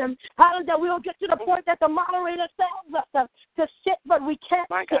is. Hallelujah, we'll get to the point that the moderator tells us to sit, but we can't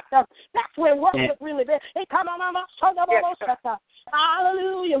sit. That's where worship really is.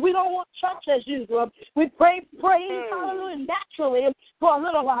 Hallelujah. We don't want church as usual. We praise, hallelujah, naturally for a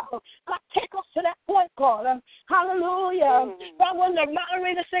little while. God, take us to that point, God. Hallelujah. But when the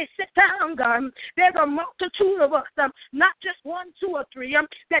moderator says, sit down, God, there's a multitude of us, not just one, two, or three,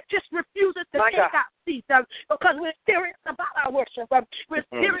 that just refuses to take our seats because we're serious about our worship. We're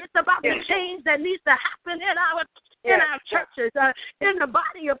serious about the change that needs to happen in our churches, in the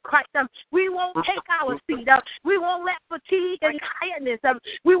body of Christ. We won't take our seat. We won't let fatigue and tiredness.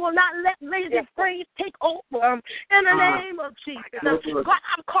 We will not let lazy praise take over. In the name of Jesus. God,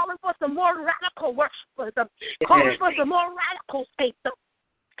 I'm calling for some more radical worshipers. Calling for some more radical faith.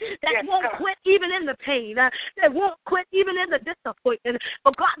 That won't quit even in the pain. That won't quit even in the disappointment.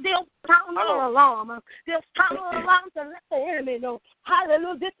 But God, they'll sound an alarm. They'll sound an alarm to let the enemy know.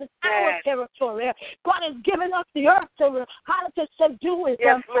 Hallelujah. This is our territory. God has given us the earth to subdue it.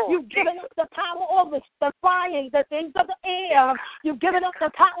 You've given us the power over the flying, the things of the air. You've given us the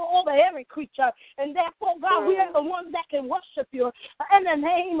power over every creature. And therefore, God, we are the ones that can worship you. In the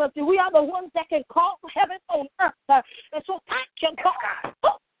name of you, we are the ones that can call heaven on earth. And so thank you, God.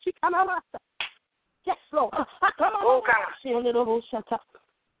 Yes, Lord. Oh, God.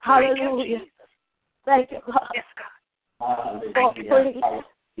 Hallelujah. Thank you, God. Yes, God. Thank you, God.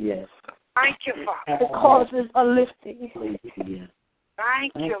 Yes. Thank you, Father. It causes a lifting.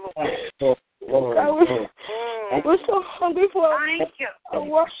 Thank you, Lord. God, we're so hungry for a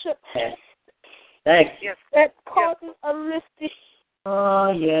worship. Thank you. That causes a lifting.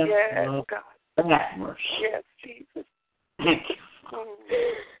 Oh, yes. Yes, God. That worship. Yes, Jesus. Thank you.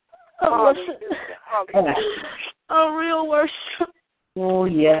 worship. A real worship. Oh,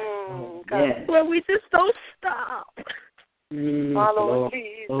 yes. Yes. Where we just don't stop. Lord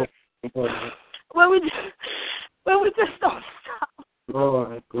Jesus. Where we just don't stop.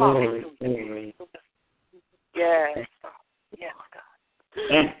 Lord, glory. Yes, God. Yes, God.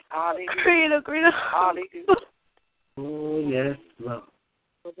 Hallelujah. Hallelujah. Oh, yes, Lord.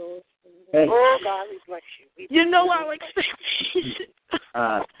 Oh, God, we bless you. You know our expectation.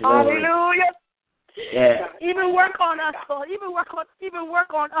 Hallelujah. Yeah. Even work on us, Lord. Even work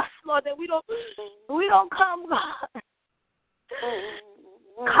on us, Lord, that we don't come, God,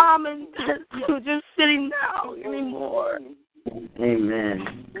 common to just sitting down anymore.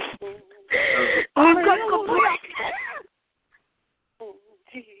 Amen. We've got to break.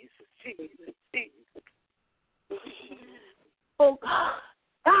 Jesus. Oh, God.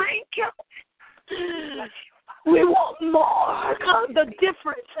 Thank you. We want more, God, the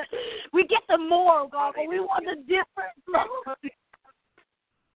difference. We get the more, God, but we want the difference, Lord.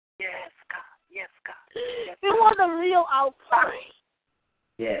 Yes, God. Yes, God. Yes, we want the real outpouring.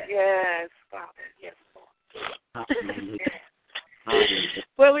 Yes. Yes, Father. Yes, Lord.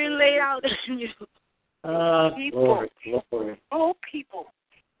 Where we lay out in you. People. Glory. Oh, people.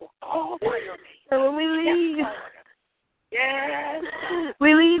 Oh, my God. And when we leave, yes.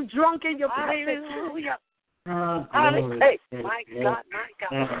 We leave drunk in your presence. Hallelujah. Hallelujah. My God.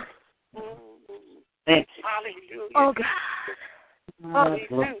 Hallelujah. Oh, God.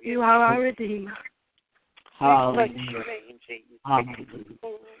 Hallelujah. You are our Redeemer. Hallelujah.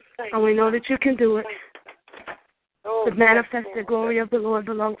 And we know that you can do it. The manifested glory of the Lord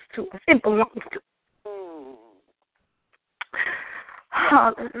belongs to us. It belongs to us.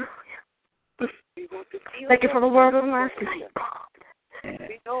 Hallelujah. Thank you for the word on last night,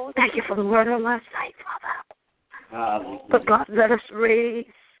 God. Thank you for the word on last night, Father. But God, let us raise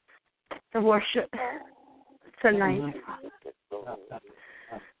the worship tonight.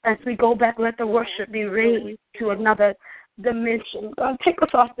 As we go back, let the worship be raised to another dimension. God, take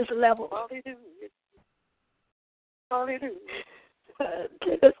us off this level. Hallelujah.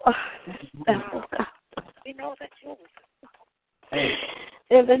 Take us off this level, God. We know that you're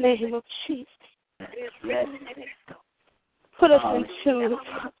in the name of Jesus. Put us in tune.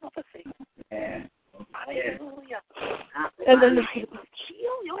 Hallelujah. In the name of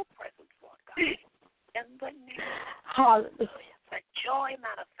Feel your presence, Lord God. In the name of Hallelujah. Let joy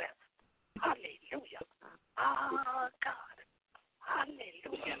manifest. Hallelujah. Ah, God.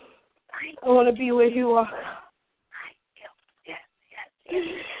 Hallelujah. I want to be where you are. Yes.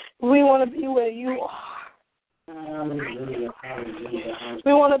 We want to be where you are. Hallelujah.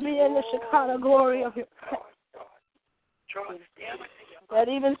 We want to be in the Shekinah glory of your presence. That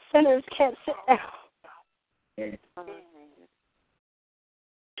even sinners can't sit down.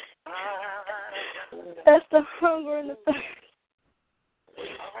 That's the hunger and the thirst.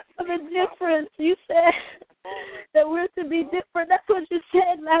 The difference. You said that we're to be different. That's what you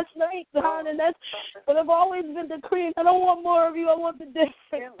said last night, God, and that's what I've always been decreeing. I don't want more of you. I want the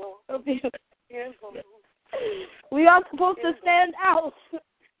difference of you. We are supposed to stand out.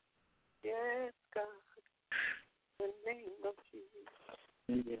 Yes, God. In the name of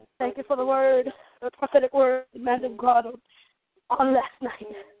Jesus. Thank you for the word, the prophetic word, man of God, on last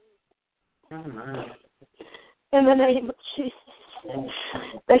night. In the name of Jesus.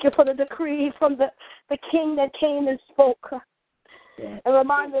 Thank you for the decree from the king that came and spoke and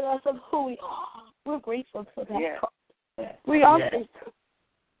reminded us of who we are. We're grateful for that. We are grateful.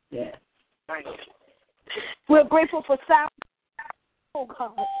 We're grateful for sound. Oh,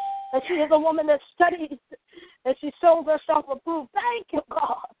 God. That she is a woman that studies, that she shows herself approved. Thank you,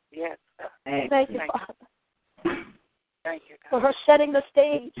 God. Yes. Thank you, Father. Thank you, God. For her setting the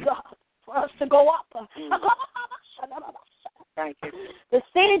stage, God, for us to go up. Thank you. The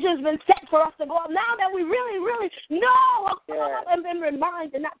stage has been set for us to go up. Now that we really, really know and been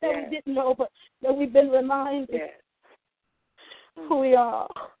reminded, not that we didn't know, but that we've been reminded who we are.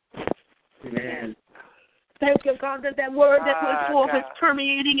 Amen. Thank you, God, that word that went forth is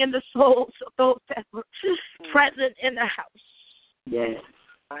permeating in the souls of those that were present in the house. Yes.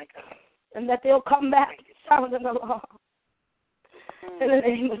 My God. And that they'll come back sounding alarm. In the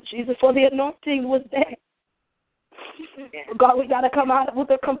name of Jesus, for the anointing was there. God, we got to come out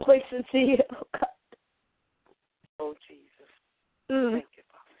with a complacency. Oh, God. Oh, Jesus. Thank you,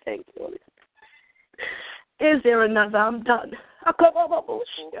 Father. Thank you. Is there another? I'm done. We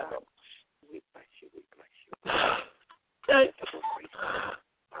bless you. Thank you.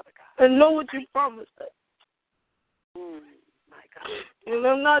 And know what you promised us. My God. And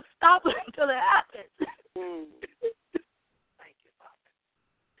I'm not stopping until it happens. Thank you, Father.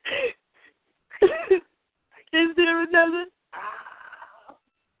 Is there another?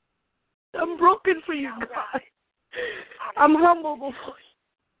 I'm broken for you, God. I'm humble before you.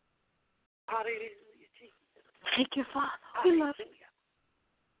 Hallelujah, Jesus. Thank you, Father. We love you.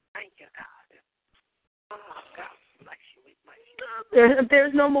 Thank you, God. Oh, God bless you. We bless you.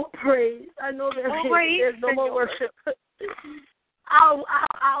 There's no more praise. I know there's no more worship.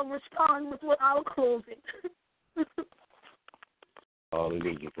 I'll respond with what I'll close it.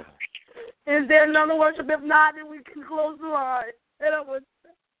 Hallelujah, God. Is there another worship? If not, then we can close the line.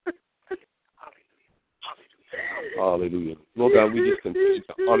 Hallelujah. Lord God, we just continue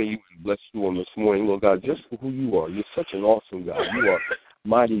to honor you and bless you on this morning, Lord God, just for who you are. You're such an awesome God. You are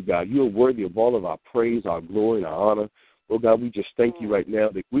mighty God. You are worthy of all of our praise, our glory, and our honor. Lord God, we just thank you right now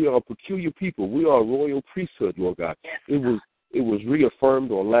that we are a peculiar people. We are a royal priesthood, Lord God. It was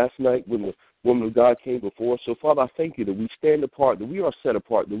reaffirmed on last night when the woman of God came before us. So, Father, I thank you that we stand apart, that we are set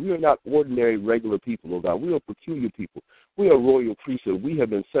apart, that we are not ordinary, regular people, Lord God. We are peculiar people. We are royal priesthood. We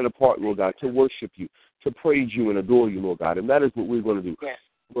have been set apart, Lord God, to worship you, to praise you and adore you, Lord God. And that is what we're going to do. Yes.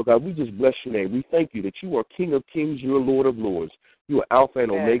 Lord God, we just bless your name. We thank you that you are King of kings, you are Lord of lords. You are Alpha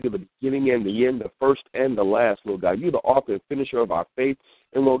and Omega, the beginning and the end, the first and the last, Lord God. You're the author and finisher of our faith.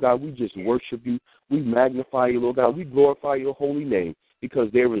 And, Lord God, we just worship you. We magnify you, Lord God. We glorify your holy name because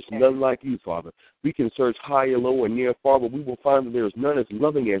there is none like you, Father. We can search high and low and near and far, but we will find that there is none as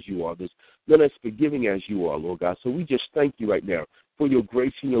loving as you are. There's none as forgiving as you are, Lord God. So we just thank you right now for your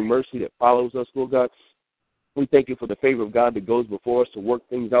grace and your mercy that follows us, Lord God. We thank you for the favor of God that goes before us to work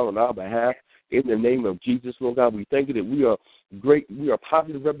things out on our behalf. In the name of Jesus, Lord God, we thank you that we are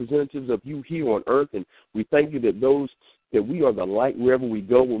positive representatives of you here on earth, and we thank you that we are the light wherever we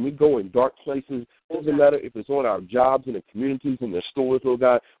go. When we go in dark places, it doesn't matter if it's on our jobs, in the communities, in the stores, Lord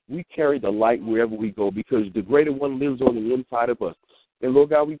God, we carry the light wherever we go because the greater one lives on the inside of us. And,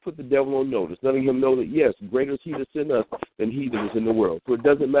 Lord God, we put the devil on notice, letting him know that, yes, greater is he that's in us than he that is in the world. So it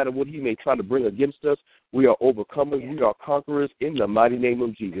doesn't matter what he may try to bring against us. We are overcomers. We are conquerors in the mighty name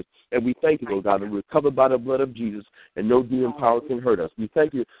of Jesus. And we thank you, Lord God, that we're covered by the blood of Jesus and no demon power can hurt us. We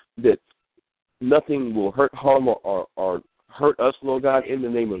thank you that nothing will hurt, harm, or hurt us, Lord God, in the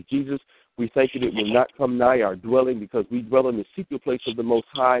name of Jesus. We thank you that will not come nigh our dwelling because we dwell in the secret place of the Most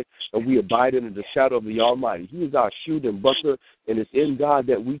High and we abide under the shadow of the Almighty. He is our shield and buckler, and it's in God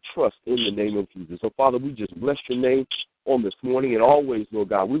that we trust in the name of Jesus. So, Father, we just bless your name on this morning and always, Lord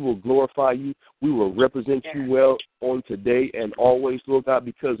God. We will glorify you. We will represent you well on today and always, Lord God,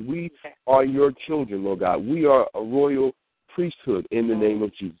 because we are your children, Lord God. We are a royal priesthood in the name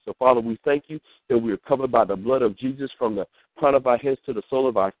of Jesus. So, Father, we thank you that we are covered by the blood of Jesus from the crown of our heads to the sole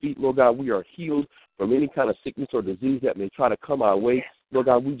of our feet. Lord God, we are healed from any kind of sickness or disease that may try to come our way. Lord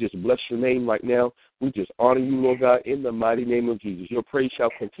God, we just bless your name right now. We just honor you, Lord God, in the mighty name of Jesus. Your praise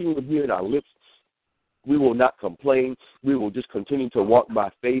shall continue to be in our lips. We will not complain. We will just continue to walk by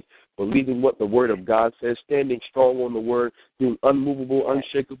faith, believing what the word of God says, standing strong on the word, being unmovable,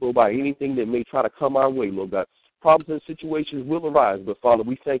 unshakable by anything that may try to come our way, Lord God. Problems and situations will arise, but, Father,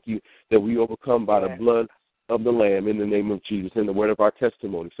 we thank you that we overcome by the blood of the Lamb in the name of Jesus and the word of our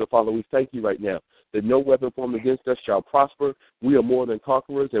testimony. So, Father, we thank you right now that no weapon formed against us shall prosper. We are more than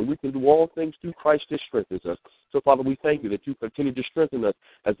conquerors, and we can do all things through Christ that strengthens us. So, Father, we thank you that you continue to strengthen us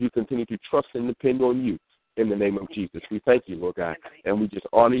as we continue to trust and depend on you in the name of Jesus. We thank you, Lord God, and we just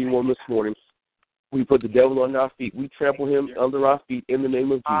honor you on this morning. We put the devil on our feet. We trample him under our feet in the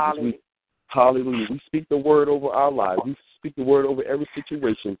name of Jesus. Hallelujah. We speak the word over our lives. We speak the word over every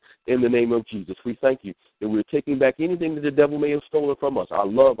situation in the name of Jesus. We thank you that we're taking back anything that the devil may have stolen from us, our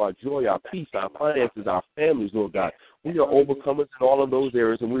love, our joy, our peace, our finances, our families, Lord God. We are overcomers in all of those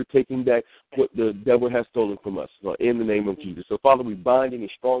areas, and we're taking back what the devil has stolen from us in the name of Jesus. So, Father, we bind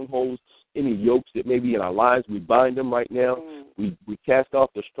any strongholds, any yokes that may be in our lives. We bind them right now. We cast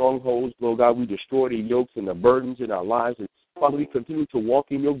off the strongholds, Lord God. We destroy the yokes and the burdens in our lives. And Father, we continue to walk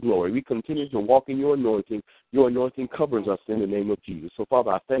in your glory. We continue to walk in your anointing. Your anointing covers us in the name of Jesus. So, Father,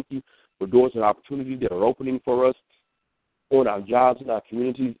 I thank you for doors of opportunity that are opening for us on our jobs, in our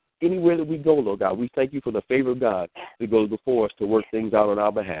communities, anywhere that we go, Lord God. We thank you for the favor of God that goes before us to work things out on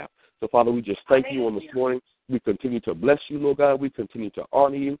our behalf. So, Father, we just thank you on this morning. We continue to bless you, Lord God. We continue to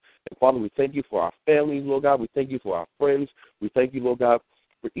honor you. And, Father, we thank you for our families, Lord God. We thank you for our friends. We thank you, Lord God,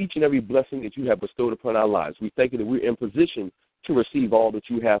 for each and every blessing that you have bestowed upon our lives. We thank you that we're in position to receive all that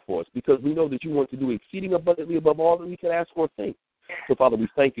you have for us because we know that you want to do exceeding abundantly above all that we can ask or think. So, Father, we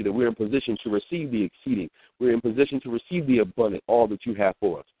thank you that we're in position to receive the exceeding. We're in position to receive the abundant, all that you have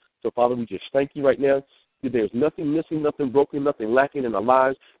for us. So, Father, we just thank you right now that there's nothing missing, nothing broken, nothing lacking in our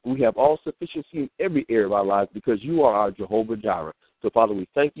lives. We have all sufficiency in every area of our lives because you are our Jehovah Jireh. So, Father, we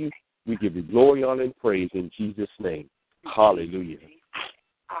thank you We give you glory, honor, and praise in Jesus' name. Hallelujah.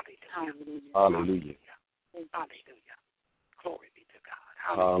 Hallelujah. Hallelujah. Hallelujah. Glory be to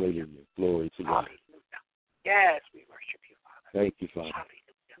God. Hallelujah. Glory to God. Hallelujah. Yes, we worship you, Father. Thank you, Father.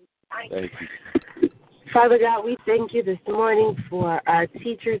 Hallelujah. Thank you. Father God, we thank you this morning for our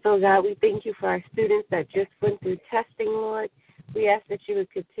teachers, oh God. We thank you for our students that just went through testing, Lord. We ask that you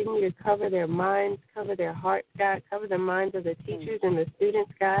would continue to cover their minds, cover their hearts, God, cover the minds of the teachers and the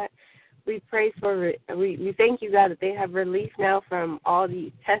students, God. We pray we thank you, God, that they have relief now from all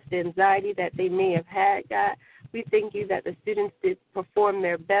the test anxiety that they may have had, God. We thank you that the students did perform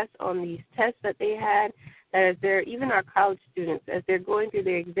their best on these tests that they had, that as they're, even our college students, as they're going through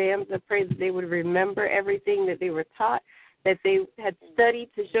their exams, I pray that they would remember everything that they were taught, that they had studied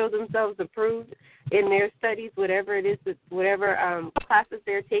to show themselves approved in their studies, whatever it is, whatever classes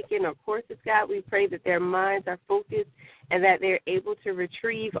they're taking or courses, God. We pray that their minds are focused and that they're able to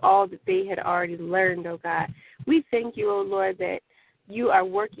retrieve all that they had already learned, oh God. We thank you, oh Lord, that you are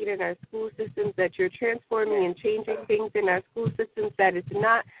working in our school systems, that you're transforming and changing things in our school systems, that it's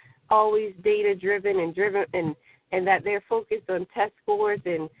not always data-driven and that they're focused on test scores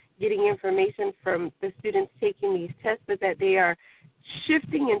and getting information from the students taking these tests, but that they are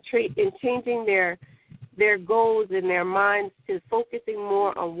shifting and changing their goals and their minds to focusing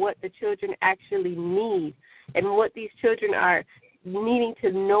more on what the children actually need and what these children are needing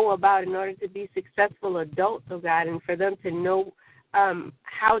to know about in order to be successful adults, oh God, and for them to know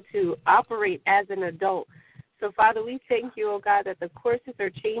how to operate as an adult. So, Father, we thank you, oh God, that the courses are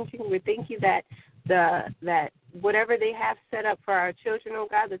changing. We thank you that that whatever they have set up for our children, oh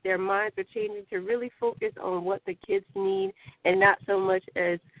God, that their minds are changing to really focus on what the kids need and not so much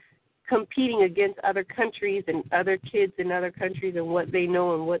as competing against other countries and other kids in other countries and what they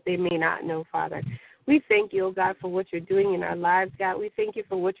know and what they may not know, Father. We thank you, oh God, for what you're doing in our lives, God. We thank you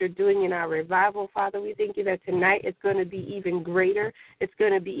for what you're doing in our revival, Father. We thank you that tonight it's going to be even greater. It's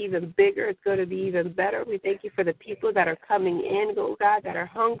going to be even bigger. It's going to be even better. We thank you for the people that are coming in, oh God, that are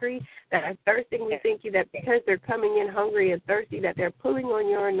hungry, that are thirsting. We thank you that because they're coming in hungry and thirsty, that they're pulling on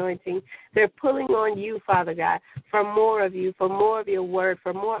your anointing. They're pulling on you, Father God, for more of you, for more of your word,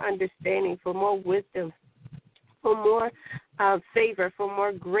 for more understanding, for more wisdom, for more favor, for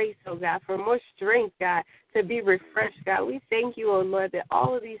more grace, oh God, for more strength, God, to be refreshed, God. We thank you, oh Lord, that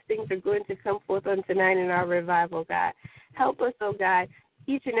all of these things are going to come forth on tonight in our revival, God. Help us, oh God,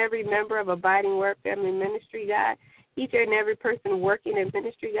 each and every member of Abiding Word Family Ministry, God, each and every person working in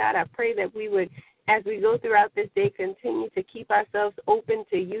ministry, God, I pray that we would, as we go throughout this day, continue to keep ourselves open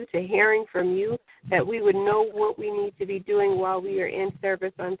to you, to hearing from you, that we would know what we need to be doing while we are in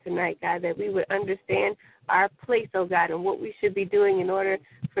service on tonight, God, that we would understand our place, oh God, and what we should be doing in order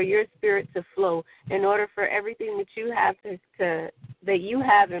for your spirit to flow, in order for everything that you have that you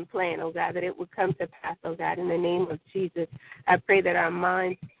have in plan, oh God, that it would come to pass, oh God, in the name of Jesus. I pray that our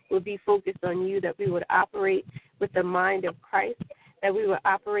minds would be focused on you, that we would operate with the mind of Christ, that we would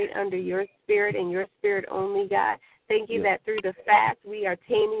operate under your spirit and your spirit only, God. Thank you that through the fast we are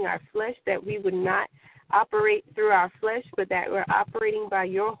taming our flesh, that we would not operate through our flesh, but that we're operating by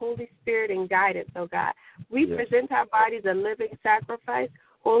your Holy Spirit and guidance, oh God. We present our bodies a living sacrifice,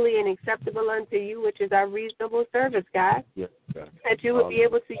 holy and acceptable unto you, which is our reasonable service, God. Yes, God. That you would be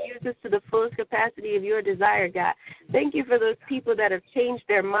able to use us to the fullest capacity of your desire, God. Thank you for those people that have changed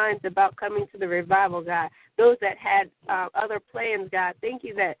their minds about coming to the revival, God. Those that had other plans, God. Thank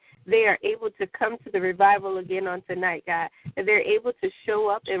you that they are able to come to the revival again on tonight, God. And they're able to show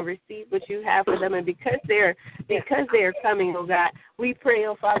up and receive what you have for them. And because they're coming, oh God, we pray,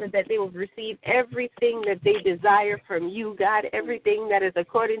 oh Father, that they will receive everything that they desire from you, God, everything that is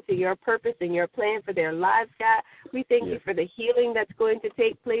according to your purpose and your plan for their lives, God. We thank you for the healing that's going to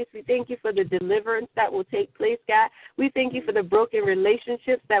take place. We thank you for the deliverance that will take place, God. We thank you for the broken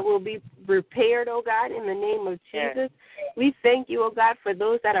relationships that will be repaired, oh God, in the name of Jesus. We thank you, oh God, for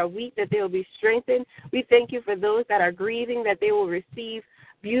those that are weak, that they will be strengthened. We thank you for those that are grieving, that they will receive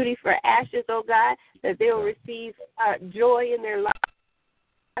beauty for ashes, oh God, that they will receive joy in their lives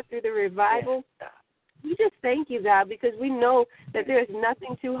through the revival. We just thank you, God, because we know that there is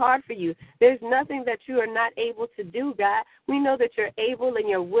nothing too hard for you. There's nothing that you are not able to do, God. We know that you're able and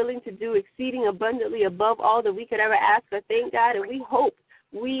you're willing to do exceeding abundantly above all that we could ever ask or think, God, and we hope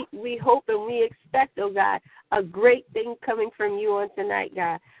and we expect, oh God, a great thing coming from you on tonight,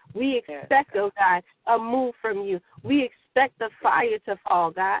 God. We expect, oh God, a move from you. We expect the fire to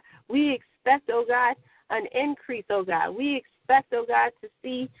fall, God. We expect, oh God, an increase, oh God. We expect, oh God, to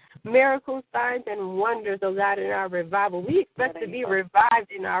see miracles, signs, and wonders, oh God, in our revival. We expect to be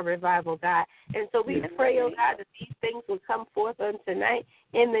revived in our revival, God. And so we pray, oh God, that these things will come forth on tonight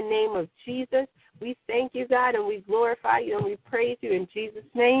in the name of Jesus. We thank you, God, and we glorify you, and we praise you in Jesus'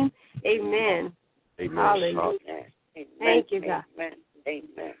 name. Amen. Amen. Hallelujah. Amen. Thank you, God. Amen. Amen.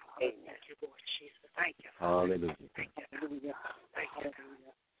 Amen. Thank you, Lord Jesus. Thank you. Hallelujah. Thank you. Thank you.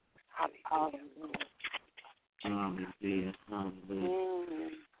 Hallelujah. Hallelujah. Hallelujah.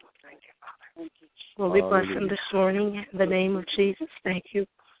 Thank you, Father. Thank you. Well, we bless him this morning in the name of Jesus. Thank you.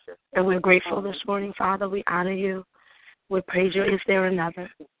 And we're grateful this morning, Father. We honor you. We praise you. Is there another?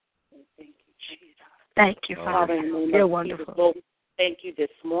 Thank you, Father. You're wonderful. Lord, thank you this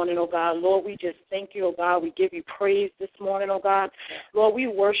morning, oh God. Lord, we just thank you, oh God. We give you praise this morning, oh God. Lord, we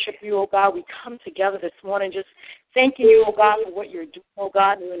worship you, oh God. We come together this morning just thanking you, oh God, for what you're doing, oh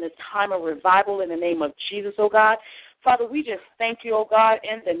God, in this time of revival in the name of Jesus, oh God. Father, we just thank you, oh God,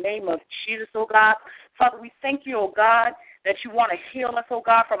 in the name of Jesus, oh God. Father, we thank you, oh God, that you want to heal us, oh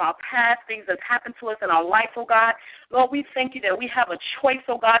God, from our past, things that happened to us in our life, oh God. Lord, we thank you that we have a choice,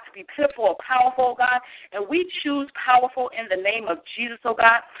 oh God, to be pitiful or powerful, oh God, and we choose powerful in the name of Jesus, oh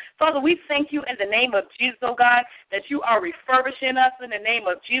God. Father, we thank you in the name of Jesus, oh God, that you are refurbishing us in the name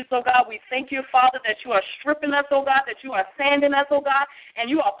of Jesus, oh God. We thank you, Father, that you are stripping us, oh God, that you are sanding us, oh God, and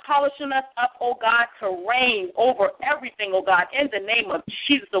you are polishing us up, oh God, to reign over everything, oh God, in the name of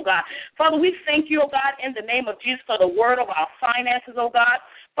Jesus, oh God. Father, we thank you, oh God, in the name of Jesus for the word of our finances, oh God.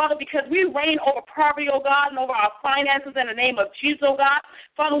 Father, because we reign over poverty, oh God, and over our finances in the name of Jesus, oh God.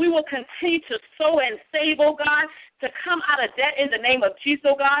 Father, we will continue to sow and save, oh God, to come out of debt in the name of Jesus,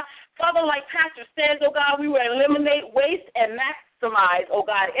 oh God. Father, like Pastor says, oh God, we will eliminate waste and maximize, oh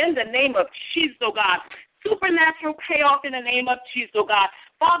God, in the name of Jesus, oh God. Supernatural payoff in the name of Jesus, oh God.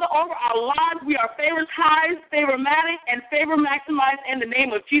 Father, over our lives, we are favoritized, favorimatic, and favor maximized in the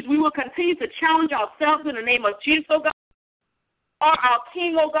name of Jesus. We will continue to challenge ourselves in the name of Jesus, oh God. Our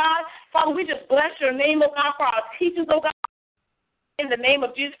King, oh God. Father, we just bless your name, oh God, for our teachers, oh God. In the name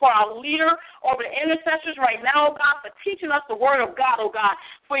of Jesus, for our leader, over the intercessors right now, oh God, for teaching us the word of God, oh God,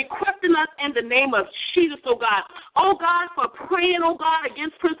 for equipping us in the name of Jesus, oh God. Oh God, for praying, oh God,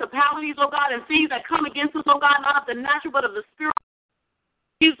 against principalities, oh God, and things that come against us, oh God, not of the natural, but of the spirit.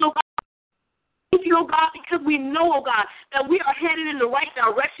 Jesus, oh God. Thank you, oh God, because we know, oh God, that we are headed in the right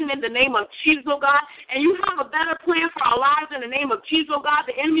direction in the name of Jesus, oh God, and you have a better plan for our lives in the name of Jesus, oh God.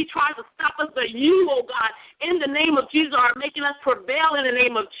 The enemy tries to stop us, but you, oh God, in the name of Jesus, are making us prevail in the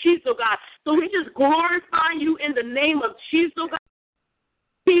name of Jesus, oh God. So we just glorify you in the name of Jesus, oh God.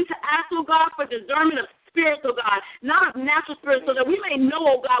 We need to ask, oh God, for discernment of spirits, oh God, not of natural spirits, so that we may know,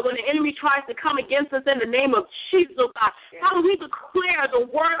 oh God, when the enemy tries to come against us in the name of Jesus, oh God. Father, we declare the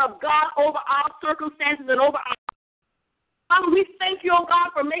word of God over our circumstances and over our... Father, we thank you, oh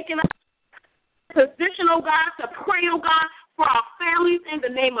God, for making us position, oh God, to pray, oh God, for our families in the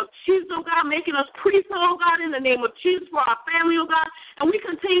name of Jesus, oh God, making us priests, oh God, in the name of Jesus for our family, oh God. And we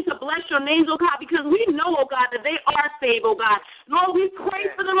continue to bless your names, oh God, because we know, oh God, that they are saved, oh God. Lord, we pray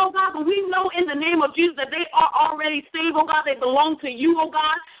for them, oh God, but we know in the name of Jesus that they are already saved, oh God. They belong to you, oh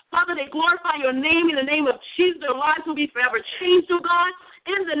God. Father, they glorify your name in the name of Jesus. Their lives will be forever changed, oh God.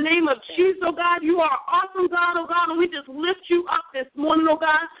 In the name of Jesus, oh God, you are awesome, God, oh God, and we just lift you up this morning, oh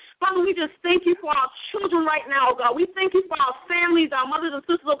God. Father, we just thank you for our children right now, oh God. We thank you for our families, our mothers and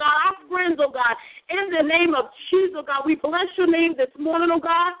sisters, oh God, our friends, oh God. In the name of Jesus, oh God, we bless your name this morning, oh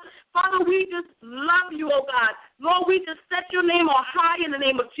God. Father, we just love you, oh God. Lord, we just set your name on high in the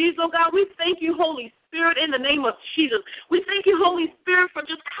name of Jesus, oh God. We thank you, Holy Spirit, in the name of Jesus. We thank you, Holy Spirit, for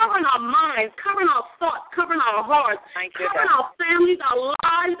just covering our minds, covering our thoughts, covering our hearts, covering our families, our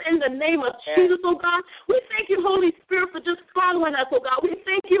lives in the name of Jesus, oh God. We thank you, Holy Spirit, for just following us, oh God. We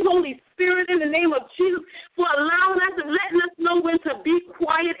thank you, Holy Spirit, in the name of Jesus, for allowing us and letting us know when to be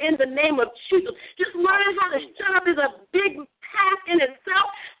quiet in the name of Jesus. Just learning how to shut up is a big task in itself.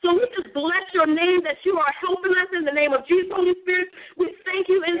 So we just bless your name that you are helping us in the name of Jesus, Holy Spirit. We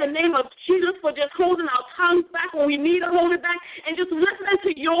thank you in the name of Jesus for just holding our tongues back when we need to hold it back and just listening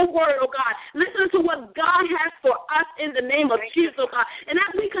to your word, oh God. Listening to what God has for us in the name of Jesus, oh God. And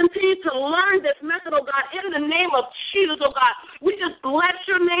as we continue to learn this method, oh God, in the name of Jesus, oh God, we just bless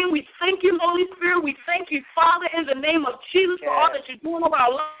your name. We thank you, Holy Spirit. We thank you, Father, in the name of Jesus for all that you're doing over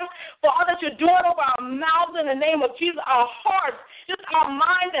our lives, for all that you're doing over our mouths in the name of Jesus, our hearts, just our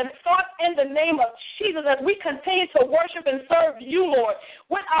minds and thoughts in the name of Jesus as we continue to worship and serve you, Lord,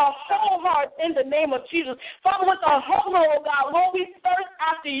 with our whole hearts in the name of Jesus. Father, with our hunger, oh God, Lord, we thirst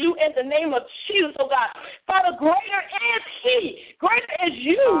after you in the name of Jesus, oh God. Father, greater is he, greater is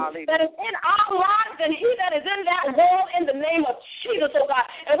you that is in our lives than he that is in that world in the name of Jesus, oh God.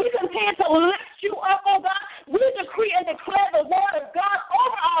 And we continue to lift you up, oh God. We decree and declare the word of God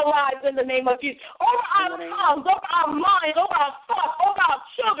over our lives in the name of Jesus, over our tongues, over our minds, over our thoughts, over our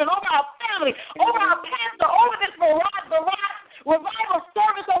children, over our family, over our pastor, over this revival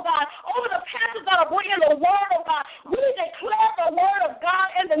service, oh God, over the pastors that are bringing the word, oh God. We declare the word of God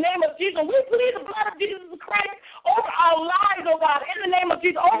in the name of Jesus. We plead the blood of Jesus Christ over our lives, oh God, in the name of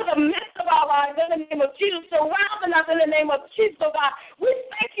Jesus, over the midst of our lives, in the name of Jesus, surrounding us in the name of Jesus, oh God. We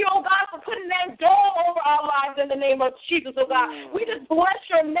thank you, oh God, for putting that dome over our lives in the name of Jesus, oh God. We just bless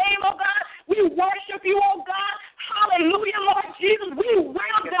your name, oh God. We worship you, oh God. Hallelujah, Lord Jesus. We will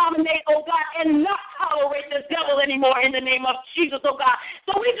dominate, oh God, and not tolerate the devil anymore in the name of Jesus, oh God.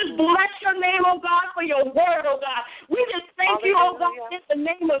 So we just bless your name, oh God, for your word, oh God. We just thank you, oh God, in the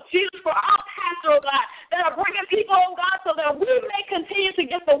name of Jesus for our pastor, oh God, that are bringing people, oh God, so that we may continue to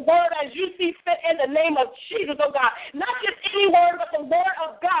get the word as you see fit in the name of Jesus, oh God. Not just any word, but the word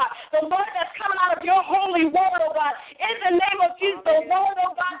of God, the word that's coming out of your holy word, oh God. In the name of Jesus, the word,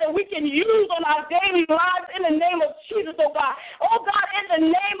 oh God, that we can use on our daily lives in the name of Jesus, oh God. Oh God, in the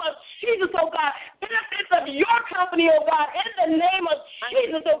name of Jesus, oh God, benefits of your company, oh God, in the name of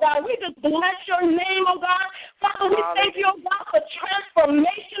Jesus, oh God. We just bless your name, oh God. Father, we thank you, oh God, for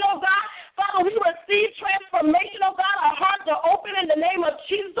transformation, oh God. Father, we receive transformation, oh God. Our hearts are open in the name of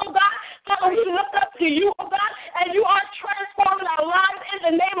Jesus, oh God. Father, we look up to you, oh God, and you are transforming our lives in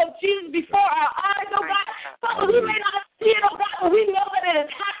the name of Jesus before our eyes, oh God. Father, we may not see it, oh God, but we know that it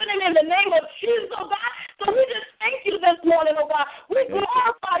is happening in the name of Jesus, oh God. So we just thank you this morning, oh God. We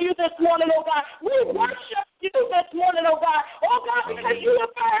glorify you this morning, oh God. We worship you this morning, oh God. Oh God, because you will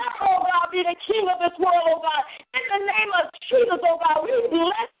forever, oh God, be the king of this world, oh God. In the name of Jesus, oh God, we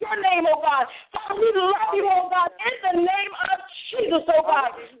bless your name, oh God. Father, we love you, oh God, in the name of Jesus, oh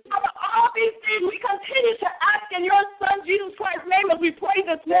God. Father, all these things we continue to ask in your Son, Jesus Christ's name, as we pray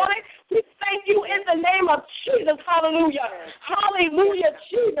this morning. We thank you in the name of Jesus. Hallelujah. Hallelujah,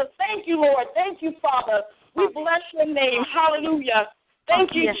 Jesus. Thank you, Lord. Thank you, Father. We bless your name. Hallelujah.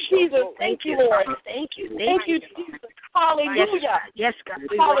 Thank you, Jesus. Thank you, Lord. Thank you. Thank you, Jesus. Hallelujah. Yes, God.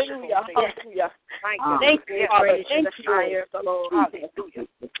 Hallelujah. Hallelujah. Thank you, Father. Thank you, fire of the Lord. Hallelujah.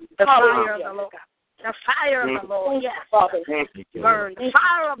 The fire of the Lord. The fire of the Lord, yes. Father. Burn. The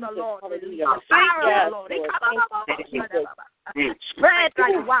fire of the Lord. The fire of the Lord. Spread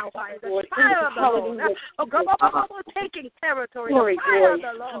like wildfire. The fire of the Lord. Taking territory. The fire of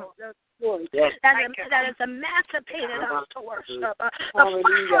the Lord. That is emancipated us to worship. The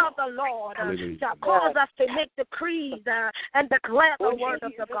fire of the Lord that calls us to make decrees and declare the word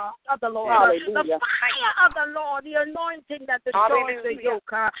of the God of the Lord. The fire of the Lord, the anointing that destroys the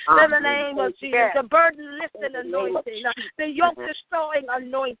yoke. In the name of Jesus, the burden lifting anointing, the yoke destroying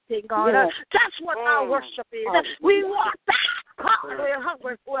anointing, God. That's what our worship is. We want that. God, we're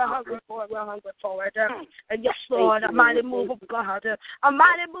hungry for it. And yes, Lord, a mighty move of God. A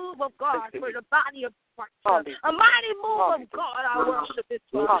mighty move of God for the body of Christ. A mighty move of God, our worship is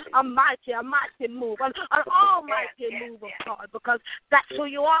for. A mighty move. An almighty move of God, because that's who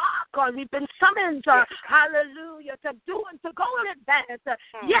you are, God. We've been summoned, hallelujah, to do and to go in advance.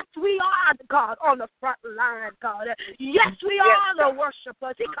 Yes, we are, God, on the front line, God. Yes, we are the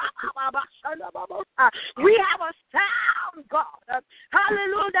worshipers. We have a sound, God.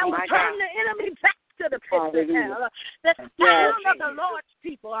 Hallelujah, that will turn the enemy back to the pit of hell. The sound of the Lord's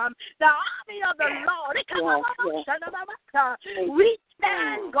people, the army of the Lord. We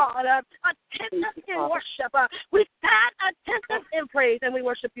stand, God, attentive in worship. We stand attentive in praise, and we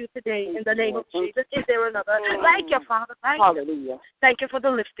worship you today in the name of Jesus. Is there another? Thank you, Father. Thank you. Thank you for the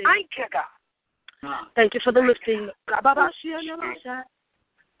lifting. Thank you, God. Thank you for the lifting.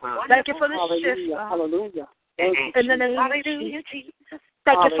 Thank you for the shift. Hallelujah. In the name of Jesus.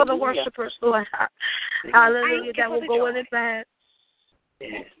 Thank you for the worshipers, Lord. Hallelujah, that will go in advance.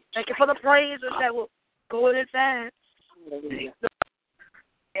 Thank you for the praisers that will go in advance. The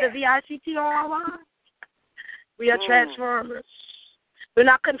VICT on our lives. We are transformers. We're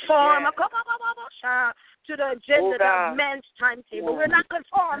not conformed to the agenda of man's timetable. We're not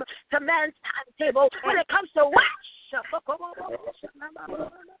conformed to man's timetable when it comes to worship.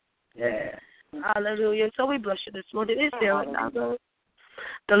 Hallelujah. So we bless you this morning. Is there another?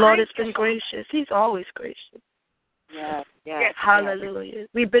 The Lord has been gracious. He's always gracious. Yes. Hallelujah.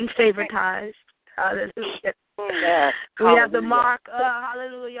 We've been favoritized. Hallelujah. Yes. We have the mark,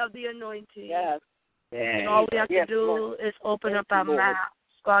 hallelujah, of the anointing. Yes. And all we have to do is open up our mouths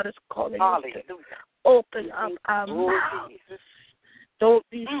God is calling us to Hallelujah. open up our mouths. Don't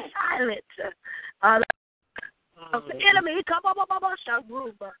be silent. The enemy,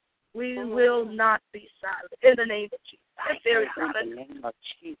 we will not be silent in the name of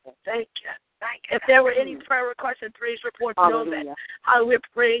Jesus. Thank you. If there were any prayer requests and praise reports, know that how we're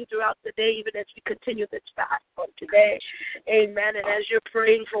praying throughout the day, even as we continue this fast on today. Amen. And as you're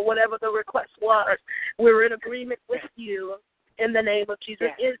praying for whatever the request was, we're in agreement with you in the name of Jesus.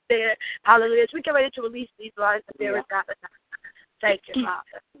 Is there, hallelujah, as we get ready to release these lines, that there is God. Thank you,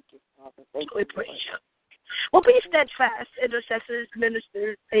 Father. We praise you. Well, be steadfast, intercessors,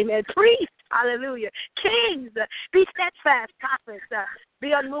 ministers, amen, priests, hallelujah, kings, be steadfast, prophets,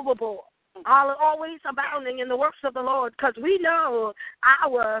 be unmovable, always abounding in the works of the Lord, because we know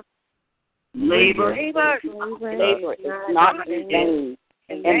our labor is not in vain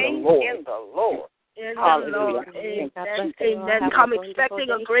in the Lord. In the Lord. Amen. Come expecting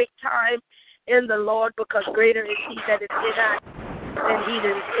a great time in the Lord, because greater is He that is in us than He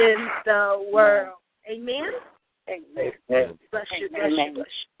that is in the world. Amen. Amen. Bless you. Bless you. Bless you.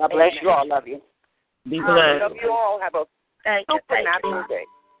 God bless you all. Love you. Be blessed. Love you all. Have a supernatural day.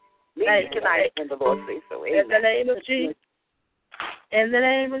 Leave you tonight when the Lord says so. Amen. In the name of Jesus. In the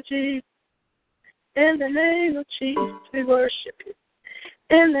name of Jesus. In the name of Jesus, we worship you.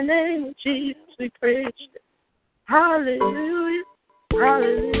 In the name of Jesus, we praise you. Hallelujah.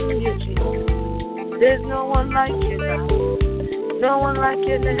 Hallelujah, Jesus. There's no one like you, God. No one like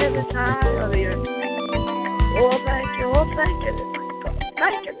you in the heavens high or the earth. Oh, thank you. Oh, thank you.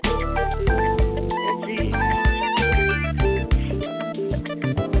 Thank you. In Jesus.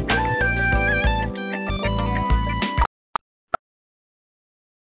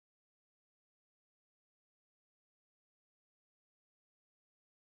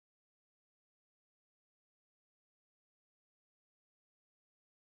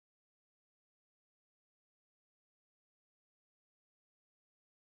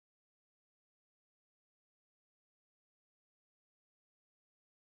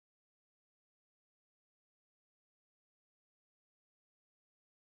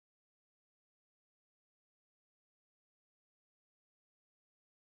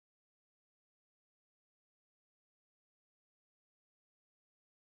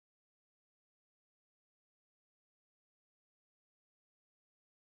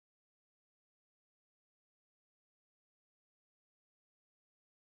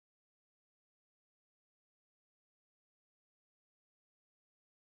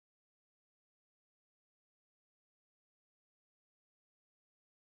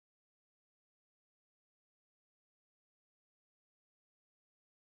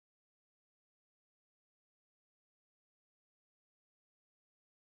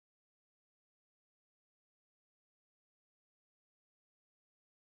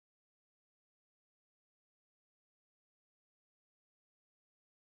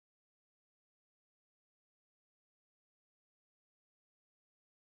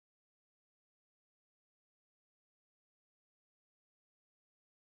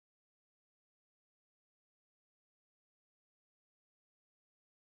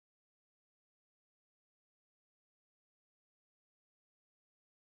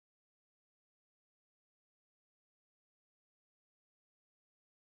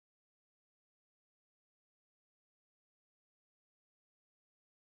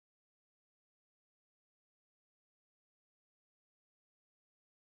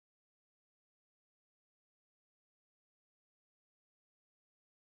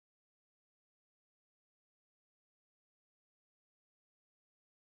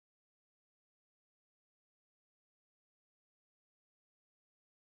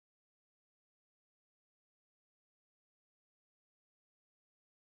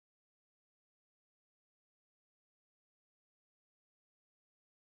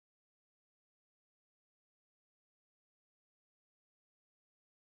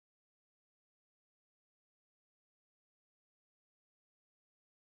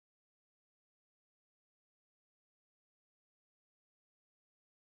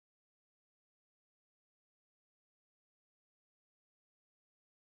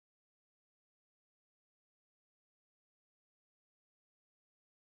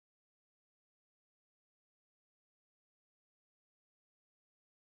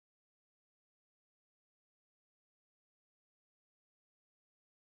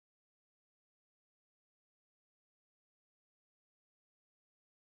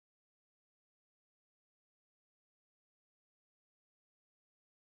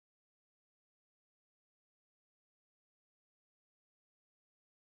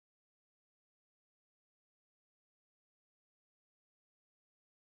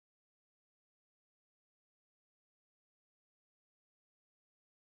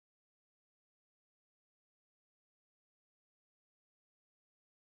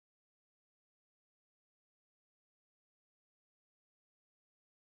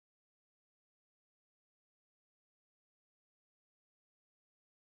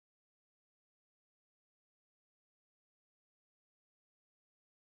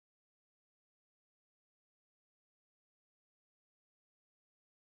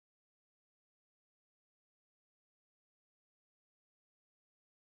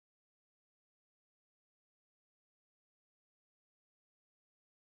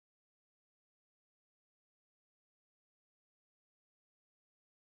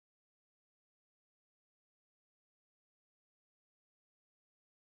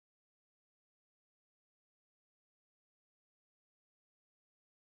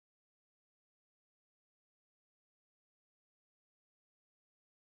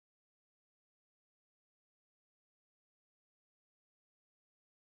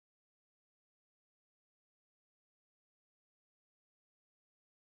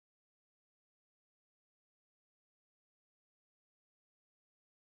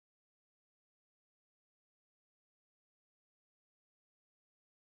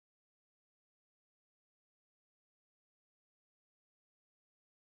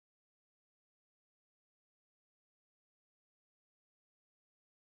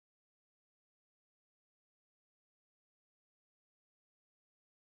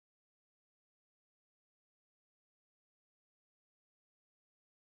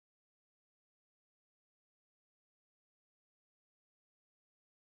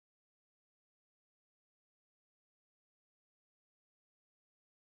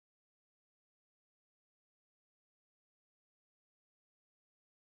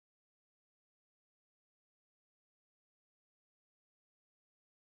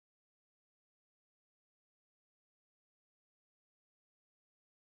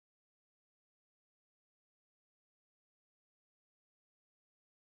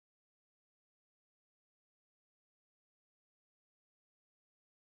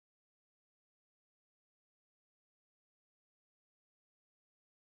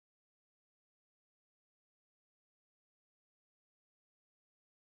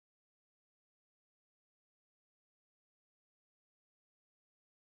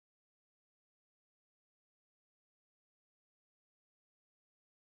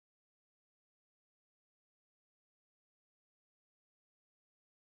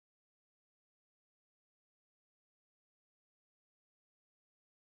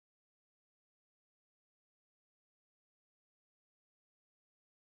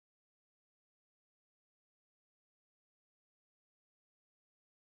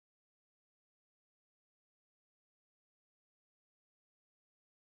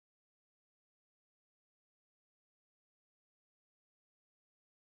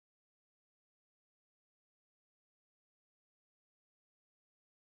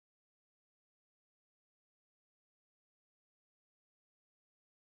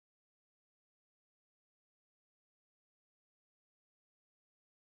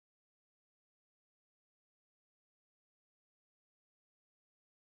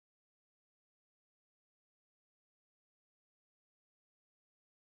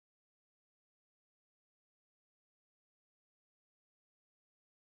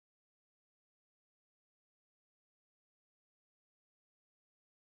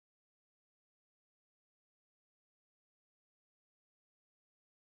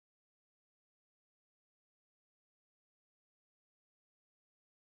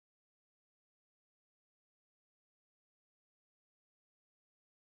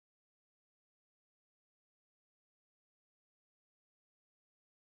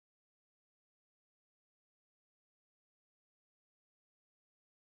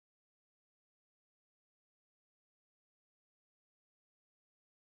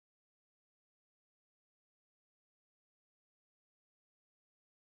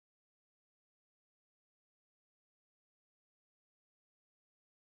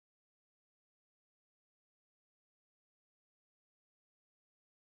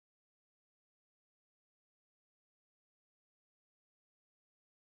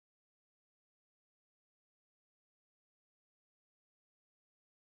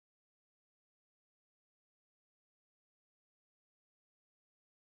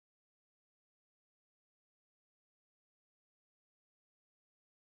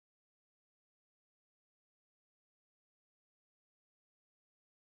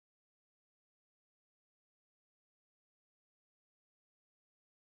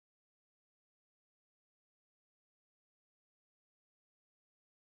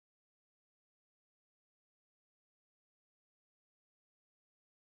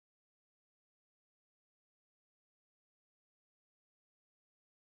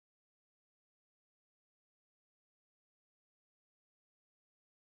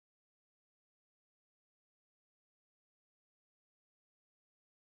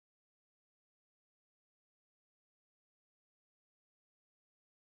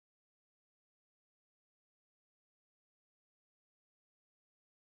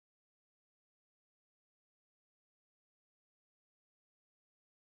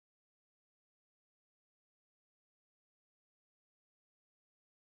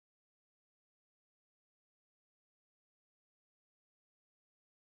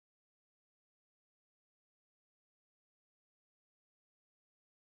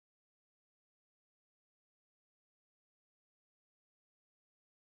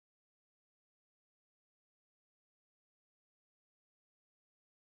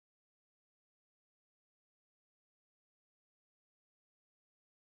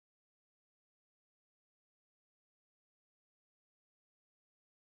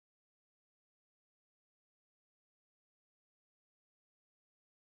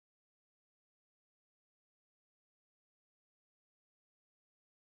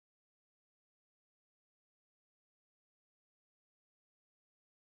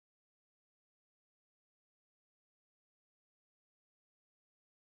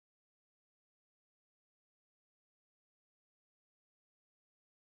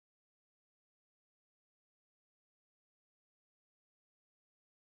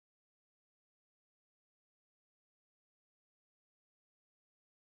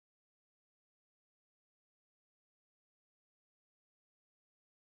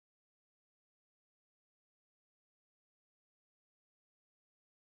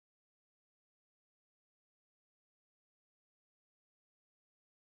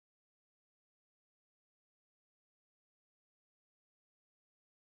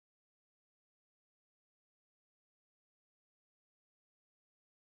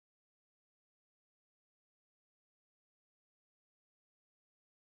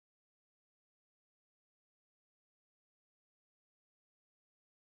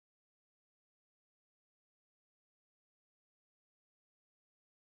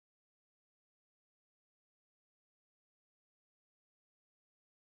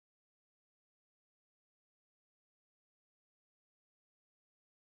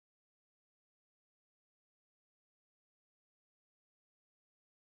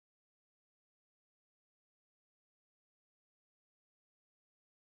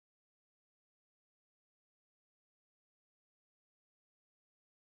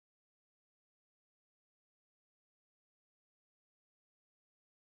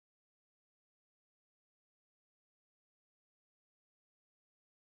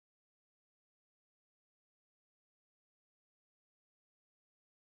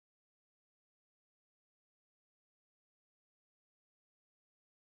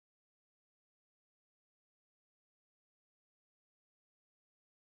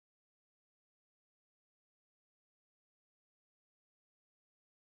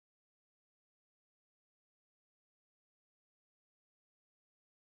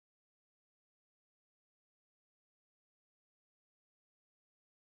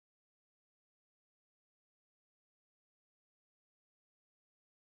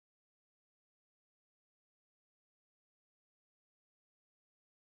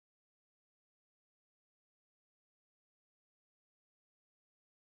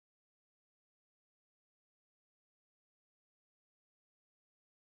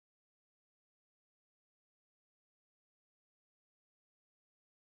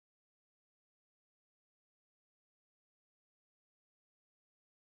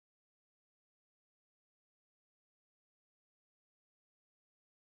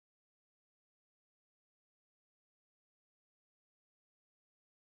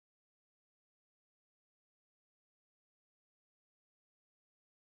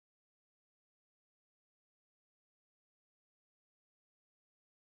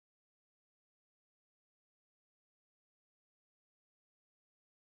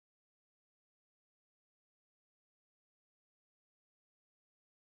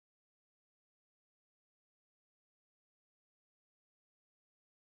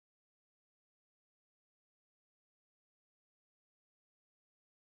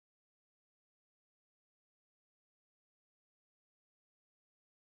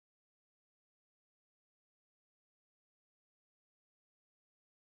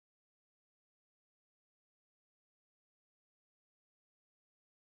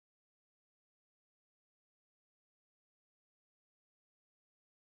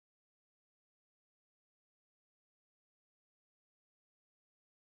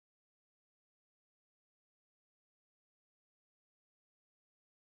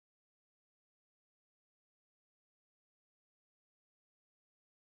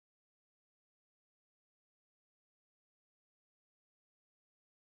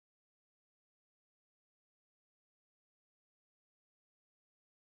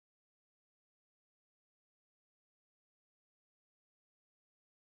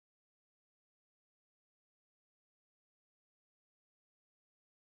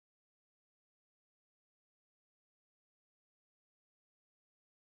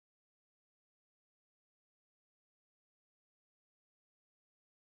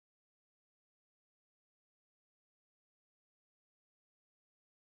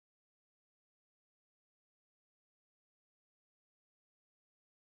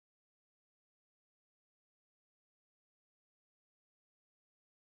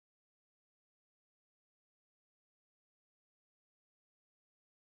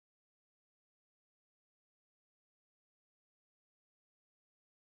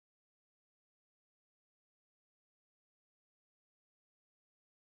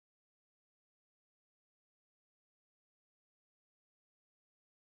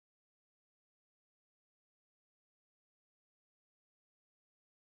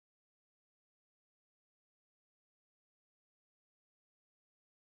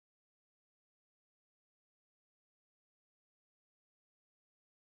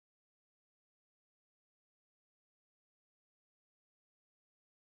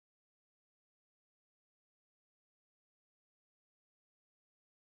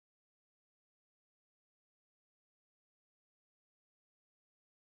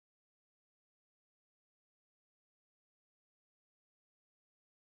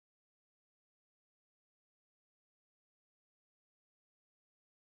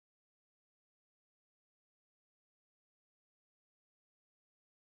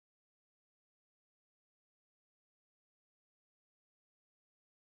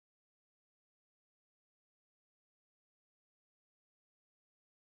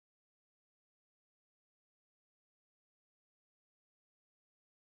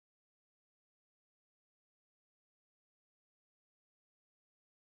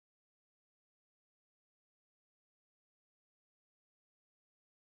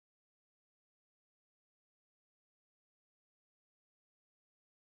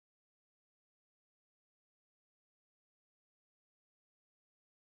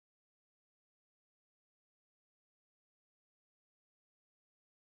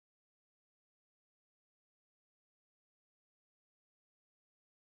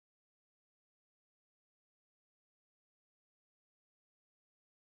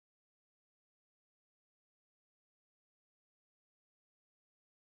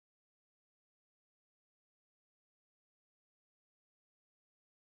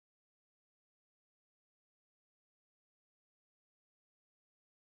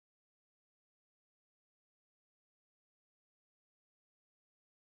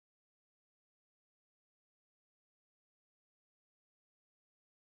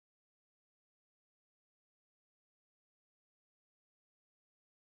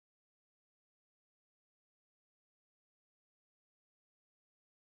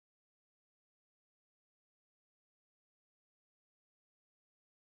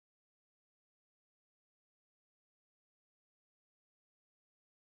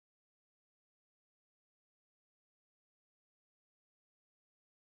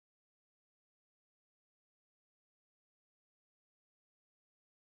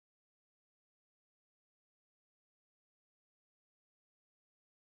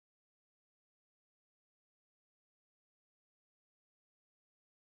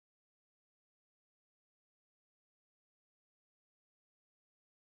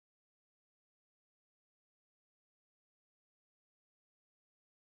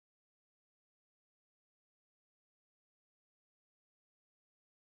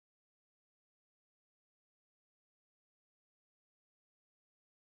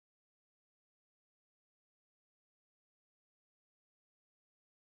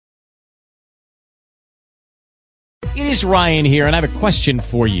 It is Ryan here, and I have a question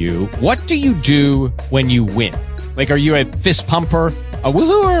for you. What do you do when you win? Like, are you a fist pumper, a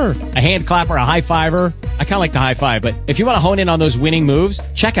woohooer, a hand clapper, a high fiver? I kind of like the high five, but if you want to hone in on those winning moves,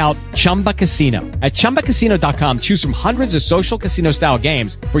 check out Chumba Casino. At ChumbaCasino.com, choose from hundreds of social casino-style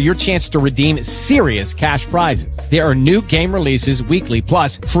games for your chance to redeem serious cash prizes. There are new game releases weekly,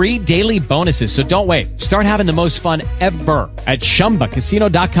 plus free daily bonuses. So don't wait. Start having the most fun ever at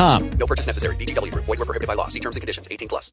ChumbaCasino.com. No purchase necessary. VGW Group. Void where prohibited by law. See terms and conditions. 18+.